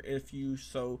future if you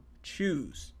so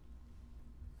choose.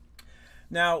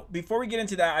 Now, before we get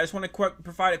into that, I just want to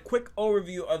provide a quick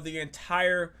overview of the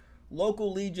entire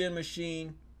local lead gen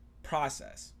machine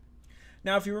process.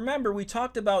 Now, if you remember, we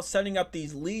talked about setting up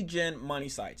these lead gen money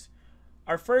sites.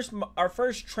 Our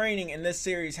first training in this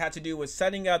series had to do with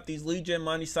setting up these lead gen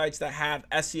money sites that have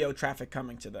SEO traffic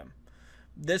coming to them.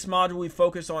 This module, we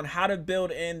focus on how to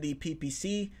build in the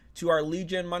PPC to our lead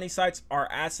gen money sites, our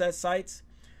asset sites.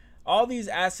 All these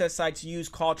asset sites use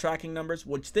call tracking numbers,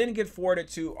 which then get forwarded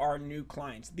to our new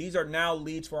clients. These are now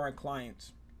leads for our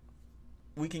clients.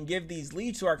 We can give these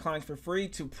leads to our clients for free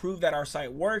to prove that our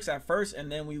site works at first,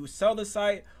 and then we will sell the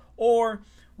site, or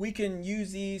we can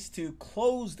use these to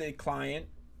close the client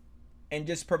and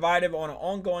just provide it on an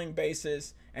ongoing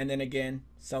basis, and then again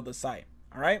sell the site.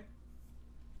 All right.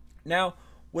 Now,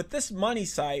 with this money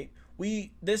site,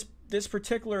 this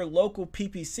particular local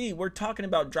PPC, we're talking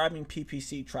about driving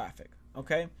PPC traffic,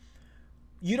 okay?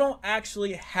 You don't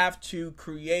actually have to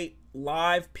create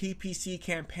live PPC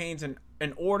campaigns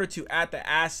in order to add the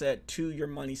asset to your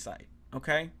money site,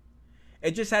 okay?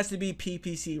 It just has to be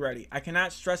PPC ready. I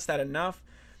cannot stress that enough.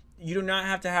 you do not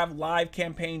have to have live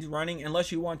campaigns running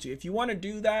unless you want to. If you want to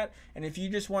do that, and if you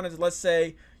just want to, let's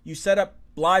say you set up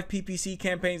live PPC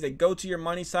campaigns that go to your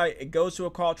money site, it goes to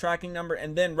a call tracking number,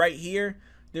 and then right here,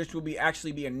 this will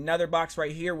actually be another box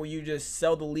right here where you just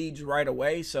sell the leads right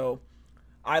away. So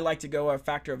I like to go a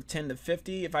factor of 10 to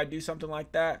 50 if I do something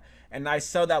like that, and I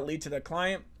sell that lead to the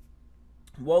client.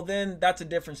 Well, then that's a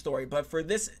different story. But for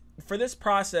this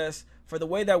process, for the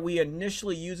way that we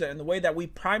initially use it and the way that we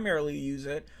primarily use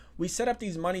it, we set up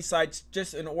these money sites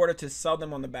just in order to sell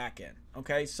them on the back end.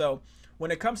 Okay, so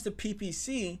when it comes to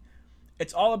PPC,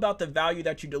 it's all about the value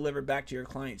that you deliver back to your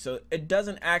client. So it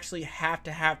doesn't actually have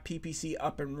to have PPC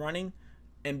up and running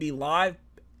and be live.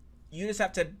 You just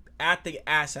have to add the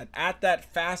asset, add that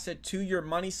facet to your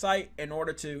money site in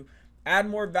order to add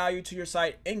more value to your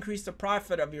site, increase the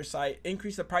profit of your site,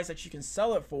 increase the price that you can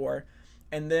sell it for,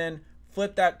 and then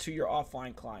flip that to your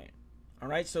offline client. All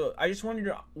right, so I just want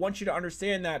you to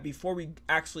understand that before we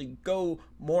actually go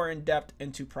more in depth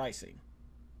into pricing.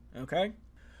 Okay,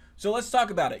 so let's talk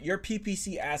about it. Your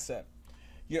PPC asset.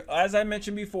 As I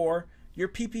mentioned before, your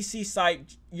PPC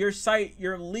site,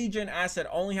 your lead gen asset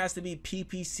only has to be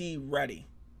PPC ready.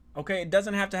 Okay, it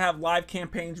doesn't have to have live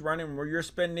campaigns running where you're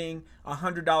spending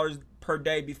 $100 per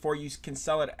day before you can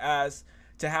sell it as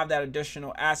to have that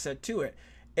additional asset to it.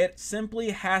 It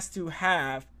simply has to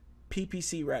have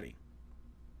PPC ready.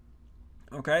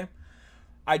 Okay,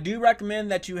 I do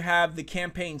recommend that you have the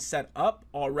campaign set up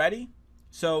already.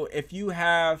 So if you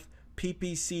have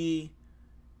PPC,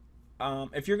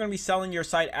 if you're going to be selling your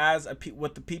site as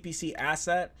with the PPC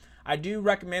asset, I do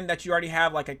recommend that you already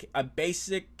have like a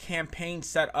basic campaign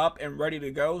set up and ready to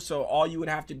go. So all you would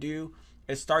have to do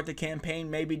is start the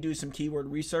campaign, maybe do some keyword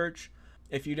research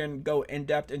if you didn't go in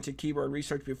depth into keyword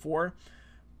research before.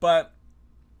 But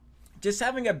just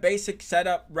having a basic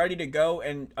setup ready to go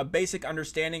and a basic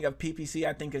understanding of PPC,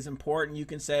 I think, is important. You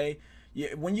can say,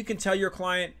 when you can tell your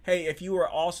client, hey, if you were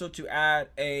also to add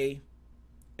an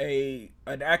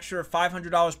extra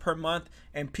 $500 per month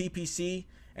in PPC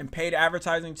and paid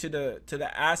advertising to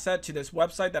the asset, to this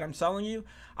website that I'm selling you,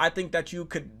 I think that you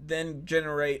could then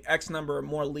generate X number of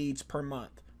more leads per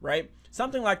month, right?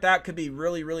 Something like that could be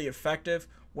really, really effective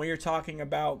when you're talking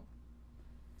about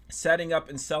setting up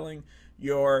and selling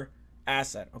your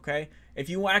asset. Okay, if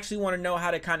you actually want to know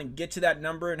how to kind of get to that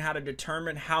number and how to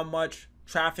determine how much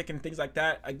traffic and things like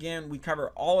that, again, we cover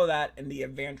all of that in the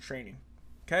advanced training.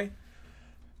 Okay,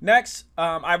 next,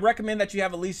 I recommend that you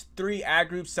have at least 3 ad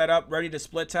groups set up ready to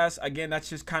split test. Again, that's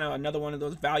just kind of another one of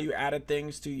those value added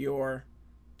things to your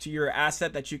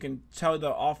asset that you can tell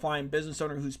the offline business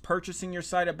owner who's purchasing your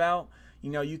site about. You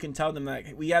know, you can tell them that,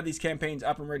 hey, we have these campaigns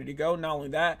up and ready to go. Not only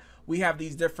that, we have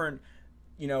these different,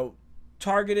 you know,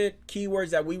 targeted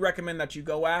keywords that we recommend that you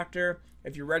go after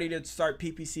if you're ready to start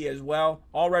PPC as well,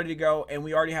 all ready to go, and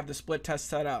we already have the split test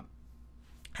set up.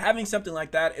 Having something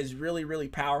like that is really, really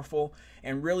powerful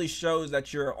and really shows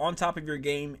that you're on top of your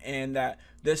game and that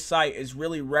this site is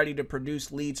really ready to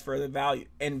produce leads for the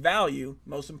value,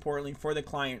 most importantly, for the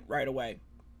client right away.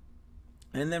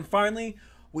 And then finally,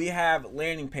 we have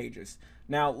landing pages.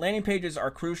 Now, landing pages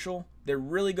are crucial. They're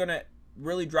really going to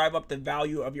drive up the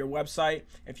value of your website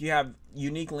if you have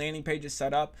unique landing pages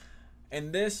set up.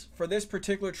 And for this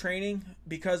particular training,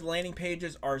 because landing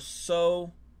pages are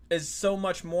so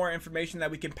much more information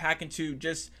that we can pack into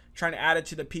just trying to add it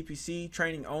to the PPC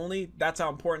training only. That's how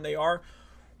important they are.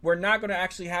 We're not going to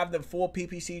actually have the full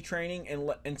PPC training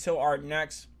until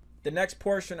the next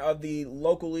portion of the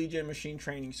local lead gen machine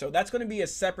training. So that's going to be a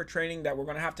separate training that we're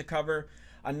going to have to cover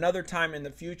another time in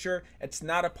the future. It's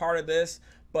not a part of this,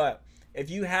 but if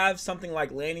you have something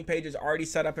like landing pages already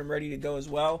set up and ready to go as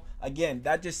well, again,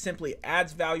 that just simply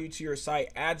adds value to your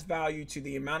site, adds value to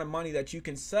the amount of money that you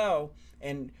can sell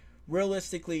and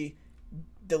realistically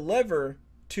deliver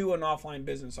to an offline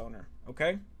business owner.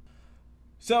 Okay,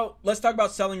 so let's talk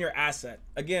about selling your asset.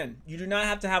 Again, you do not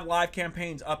have to have live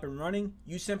campaigns up and running.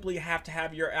 You simply have to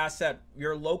have your asset,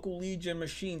 your local lead gen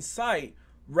machine site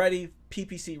ready,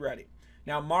 PPC ready.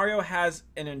 Now, Mario has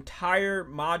an entire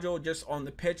module just on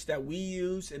the pitch that we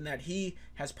use and that he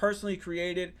has personally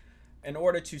created in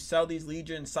order to sell these lead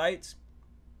gen sites.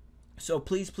 So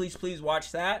please, please, please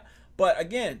watch that. But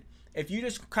again, if you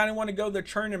just kind of want to go the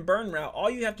churn and burn route,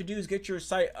 all you have to do is get your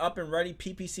site up and ready,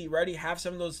 PPC ready, have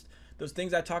some of those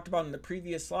things I talked about in the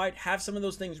previous slide, have some of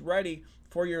those things ready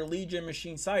for your lead gen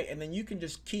machine site, and then you can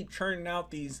just keep churning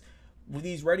out these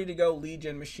ready to go lead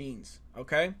gen machines.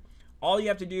 Okay, all you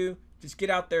have to do, just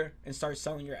get out there and start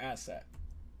selling your asset.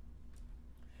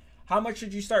 How much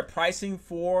should you start pricing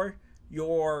for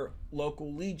your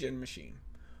local lead gen machine?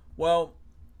 Well,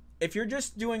 if you're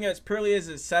just doing it purely as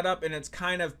a setup and it's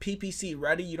kind of PPC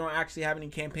ready, you don't actually have any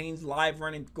campaigns live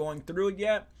running going through it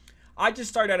yet, I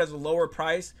just start out as a lower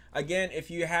price. Again,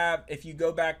 if you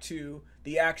go back to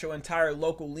the actual entire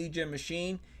local lead gen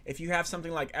machine, if you have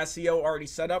something like SEO already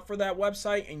set up for that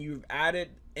website and you've added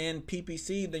in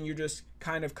PPC, then you're just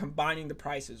kind of combining the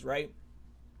prices, right?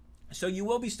 So you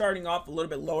will be starting off a little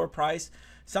bit lower price,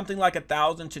 something like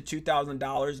 $1,000 to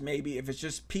 $2,000 maybe if it's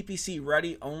just PPC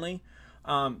ready only.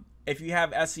 If you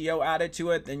have SEO added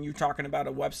to it, then you're talking about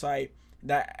a website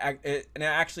that it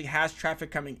actually has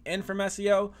traffic coming in from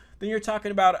SEO. Then you're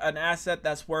talking about an asset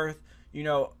that's worth, you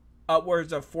know,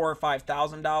 upwards of $4,000 or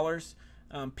 $5,000.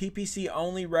 PPC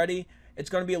only ready, it's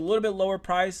going to be a little bit lower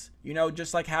price, you know,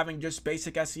 just like having just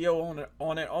basic SEO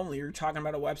on it only. You're talking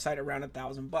about a website around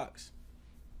 $1,000.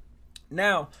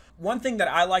 Now, one thing that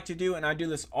I like to do, and I do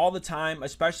this all the time,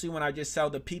 especially when I just sell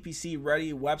the PPC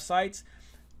ready websites,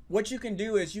 what you can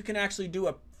do is you can actually do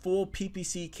a full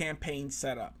PPC campaign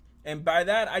setup. And by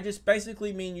that, I just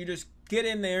basically mean you just get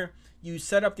in there, you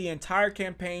set up the entire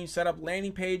campaign, set up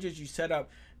landing pages, you set up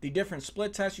the different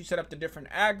split tests, you set up the different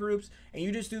ad groups, and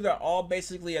you just do that all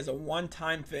basically as a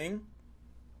one-time thing,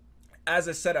 as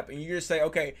a setup. And you just say,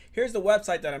 okay, here's the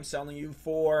website that I'm selling you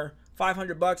for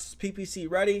 $500, PPC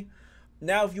ready.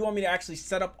 Now, if you want me to actually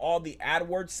set up all the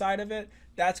AdWords side of it,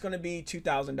 that's going to be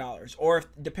 $2,000. Or if,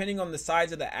 depending on the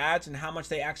size of the ads and how much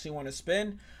they actually want to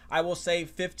spend, I will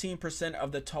save 15%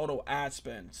 of the total ad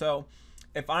spend. So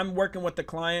if I'm working with the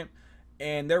client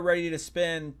and they're ready to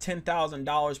spend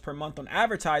 $10,000 per month on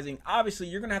advertising, obviously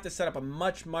you're going to have to set up a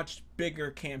much, much bigger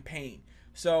campaign.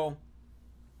 So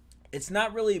it's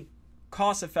not really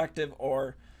cost effective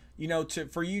or, you know,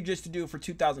 for you just to do it for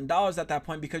 $2,000 at that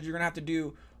point, because you're going to have to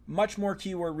do much more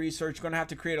keyword research. You're going to have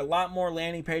to create a lot more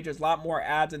landing pages, a lot more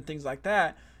ads and things like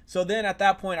that. So then at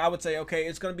that point, I would say, okay,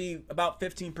 it's going to be about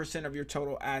 15% of your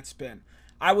total ad spend.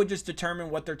 I would just determine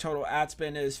what their total ad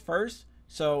spend is first.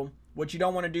 So what you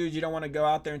don't want to do is you don't want to go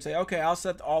out there and say, okay, I'll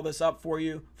set all this up for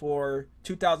you for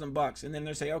 $2,000. And then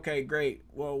they say, okay, great.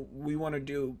 Well, we want to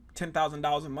do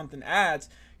 $10,000 a month in ads.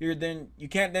 You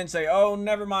can't then say, oh,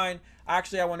 never mind.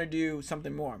 Actually, I want to do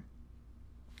something more.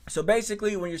 So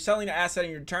basically, when you're selling an asset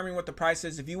and you're determining what the price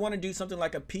is, if you want to do something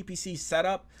like a PPC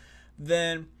setup,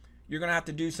 then you're going to have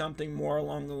to do something more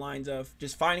along the lines of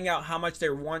just finding out how much they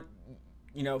want,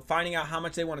 you know, finding out how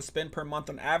much they want to spend per month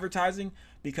on advertising,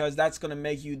 because that's going to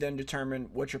make you then determine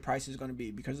what your price is going to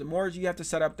be. Because the more you have to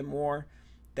set up, the more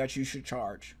that you should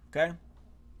charge. Okay.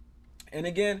 And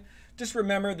again, just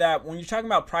remember that when you're talking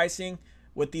about pricing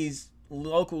with these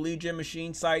local lead gen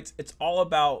machine sites, it's all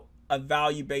about a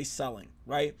value-based selling,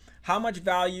 right? How much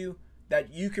value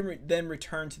that you can then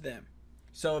return to them.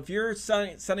 So if you're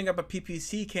setting up a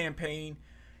PPC campaign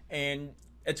and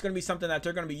it's going to be something that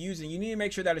they're going to be using, you need to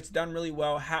make sure that it's done really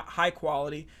well, high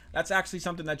quality. That's actually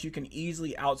something that you can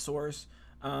easily outsource.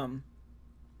 And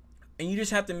you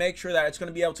just have to make sure that it's going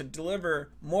to be able to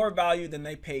deliver more value than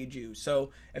they paid you.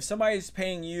 So if somebody's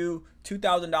paying you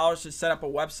 $2,000 to set up a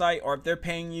website, or if they're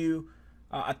paying you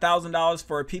 $1,000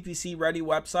 for a PPC ready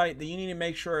website, then you need to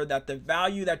make sure that the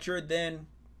value that you're then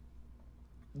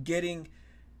giving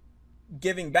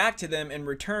back to them in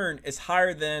return is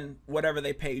higher than whatever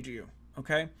they paid you.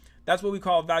 Okay, that's what we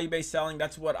call value-based selling.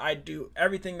 That's what I do.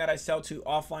 Everything that I sell to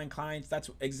offline clients, that's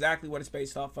exactly what it's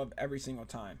based off of every single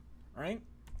time. All right.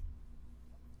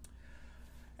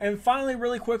 And finally,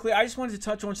 really quickly, I just wanted to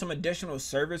touch on some additional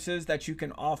services that you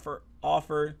can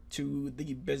offer to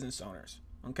the business owners.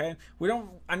 Okay,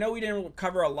 I know we didn't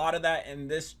cover a lot of that in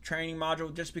this training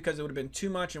module just because it would have been too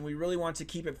much, and we really want to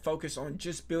keep it focused on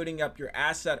just building up your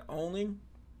asset only.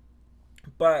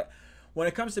 But when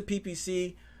it comes to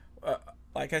PPC,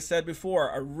 like I said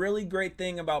before, a really great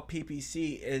thing about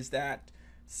PPC is that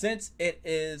since it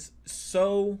is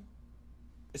so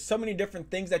many different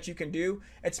things that you can do,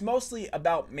 it's mostly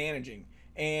about managing,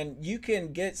 and you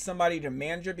can get somebody to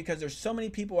manage it because there's so many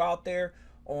people out there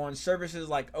on services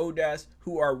like Odesk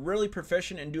who are really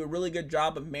proficient and do a really good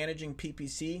job of managing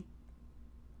PPC,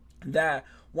 that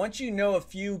once you know a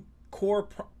few core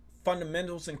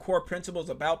fundamentals and core principles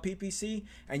about PPC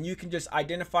and you can just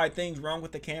identify things wrong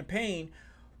with the campaign,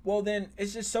 well then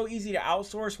it's just so easy to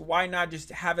outsource. Why not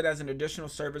just have it as an additional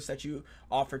service that you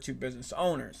offer to business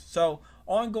owners? So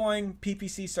ongoing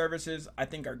PPC services I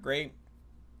think are great.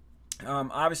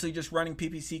 Obviously just running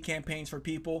PPC campaigns for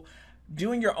people,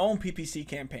 doing your own PPC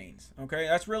campaigns. Okay,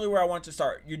 that's really where I want to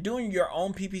start. You're doing your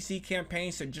own PPC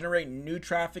campaigns to generate new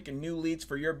traffic and new leads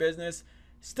for your business.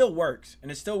 Still works,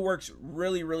 and it still works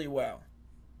really, really well.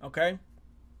 Okay.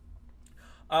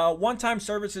 One-time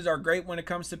services are great when it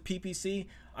comes to PPC.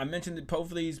 I mentioned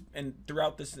both of these and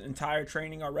throughout this entire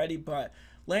training already, but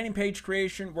landing page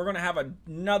creation, we're going to have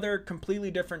another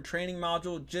completely different training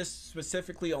module just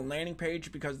specifically on landing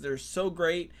page because they're so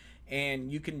great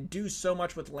and you can do so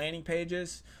much with landing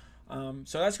pages.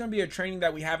 So that's going to be a training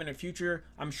that we have in the future.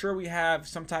 I'm sure we have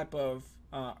some type of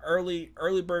early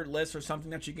bird list or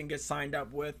something that you can get signed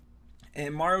up with,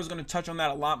 and Mario's going to touch on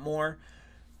that a lot more.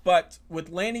 But with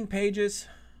landing pages,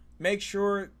 make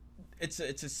sure it's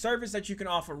a service that you can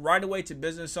offer right away to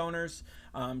business owners.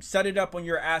 Set it up on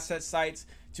your asset sites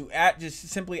to just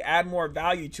simply add more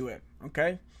value to it.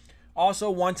 Okay. Also,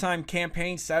 one-time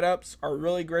campaign setups are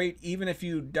really great. Even if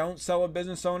you don't sell a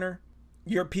business owner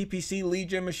your PPC lead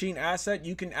gen machine asset,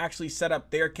 you can actually set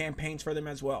up their campaigns for them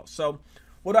as well. So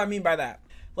what do I mean by that?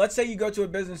 Let's say you go to a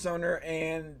business owner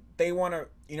and they want to,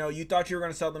 you thought you were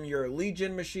going to sell them your lead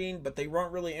gen machine, but they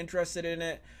weren't really interested in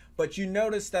it. But you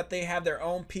notice that they have their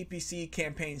own PPC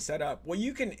campaign set up. Well,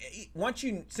 you can,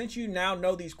 since you now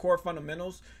know these core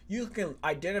fundamentals, you can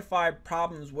identify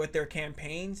problems with their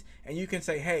campaigns and you can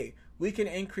say, hey, we can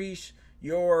increase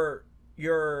your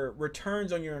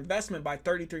returns on your investment by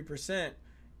 33%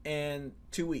 in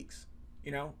 2 weeks.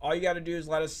 All you got to do is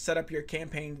let us set up your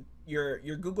campaign, your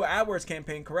Google AdWords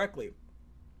campaign correctly.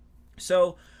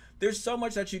 So there's so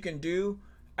much that you can do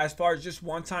as far as just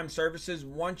one-time services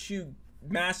once you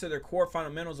master the core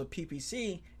fundamentals of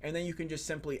PPC, and then you can just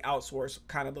simply outsource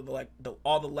kind of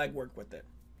all the legwork with it.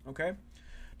 Okay.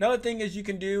 Another thing is you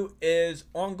can do is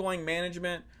ongoing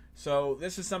management. So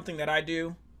this is something that I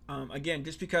do. Again,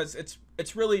 just because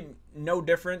it's really no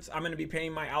difference. I'm going to be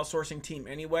paying my outsourcing team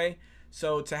anyway.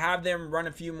 So to have them run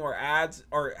a few more ads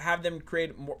or have them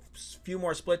create few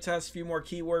more split tests, few more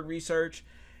keyword research,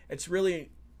 it's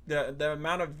really the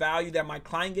amount of value that my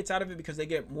client gets out of it because they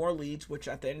get more leads, which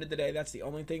at the end of the day, that's the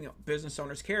only thing business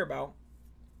owners care about.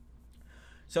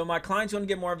 So my client's going to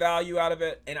get more value out of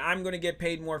it and I'm going to get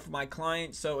paid more for my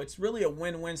client. So it's really a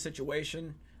win-win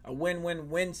situation. A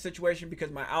win-win-win situation because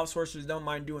my outsourcers don't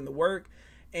mind doing the work,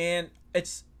 and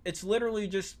it's literally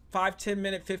just 5, 10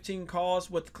 minute, 15 calls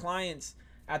with clients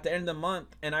at the end of the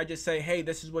month, and I just say, hey,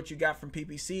 this is what you got from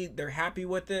PPC. They're happy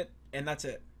with it, and that's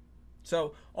it.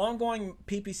 So ongoing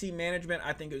PPC management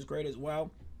I think is great as well.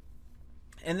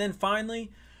 And then finally,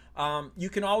 you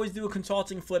can always do a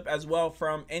consulting flip as well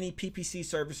from any PPC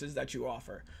services that you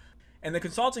offer. And the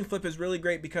consulting flip is really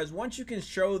great because once you can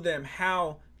show them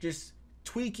how just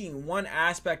tweaking one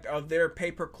aspect of their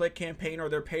pay-per-click campaign or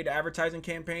their paid advertising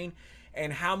campaign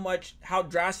and how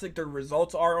drastic the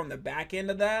results are on the back end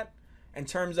of that in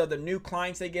terms of the new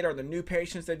clients they get or the new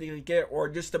patients that they get or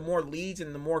just the more leads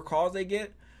and the more calls they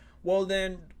get, well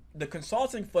then the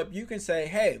consulting flip, you can say,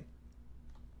 hey,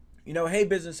 hey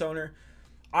business owner,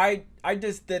 I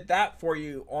just did that for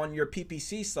you on your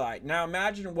PPC side. Now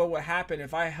imagine what would happen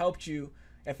if I helped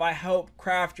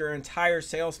craft your entire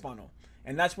sales funnel.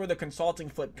 And that's where the consulting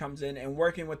flip comes in, and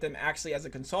working with them actually as a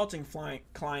consulting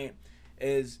client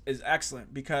is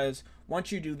excellent because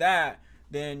once you do that,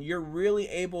 then you're really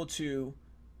able to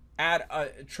add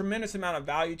a tremendous amount of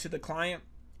value to the client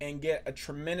and get a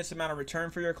tremendous amount of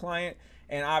return for your client,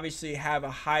 and obviously have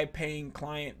a high paying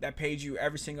client that pays you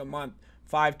every single month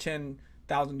 $5,000,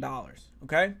 $10,000.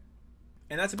 Okay.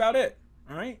 And that's about it.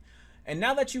 All right. And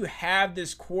now that you have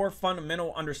this core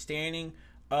fundamental understanding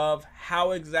of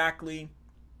how exactly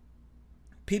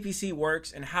PPC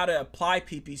works and how to apply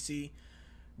PPC,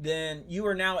 then you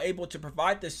are now able to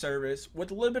provide this service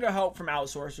with a little bit of help from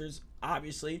outsourcers,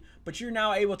 obviously, but you're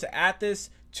now able to add this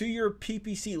to your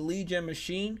PPC lead gen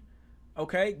machine.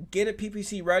 Okay, get it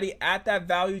PPC ready, add that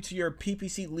value to your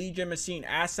PPC lead gen machine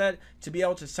asset to be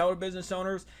able to sell to business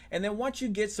owners. And then once you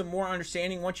get some more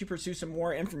understanding, once you pursue some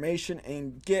more information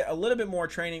and get a little bit more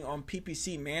training on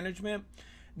PPC management,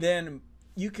 then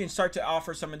you can start to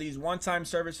offer some of these one-time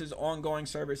services, ongoing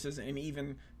services, and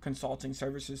even consulting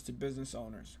services to business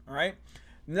owners. All right.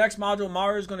 The next module,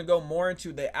 Mario is going to go more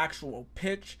into the actual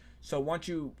pitch. So once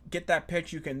you get that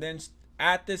pitch, you can then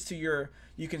add this to you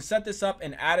can set this up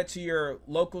and add it to your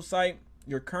local site,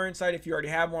 your current site if you already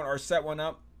have one, or set one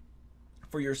up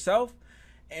for yourself,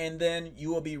 and then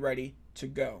you will be ready to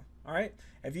go. All right.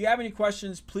 If you have any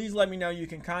questions, please let me know. You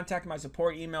can contact my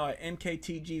support email at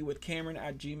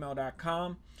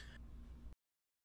mktgwithcameron@gmail.com.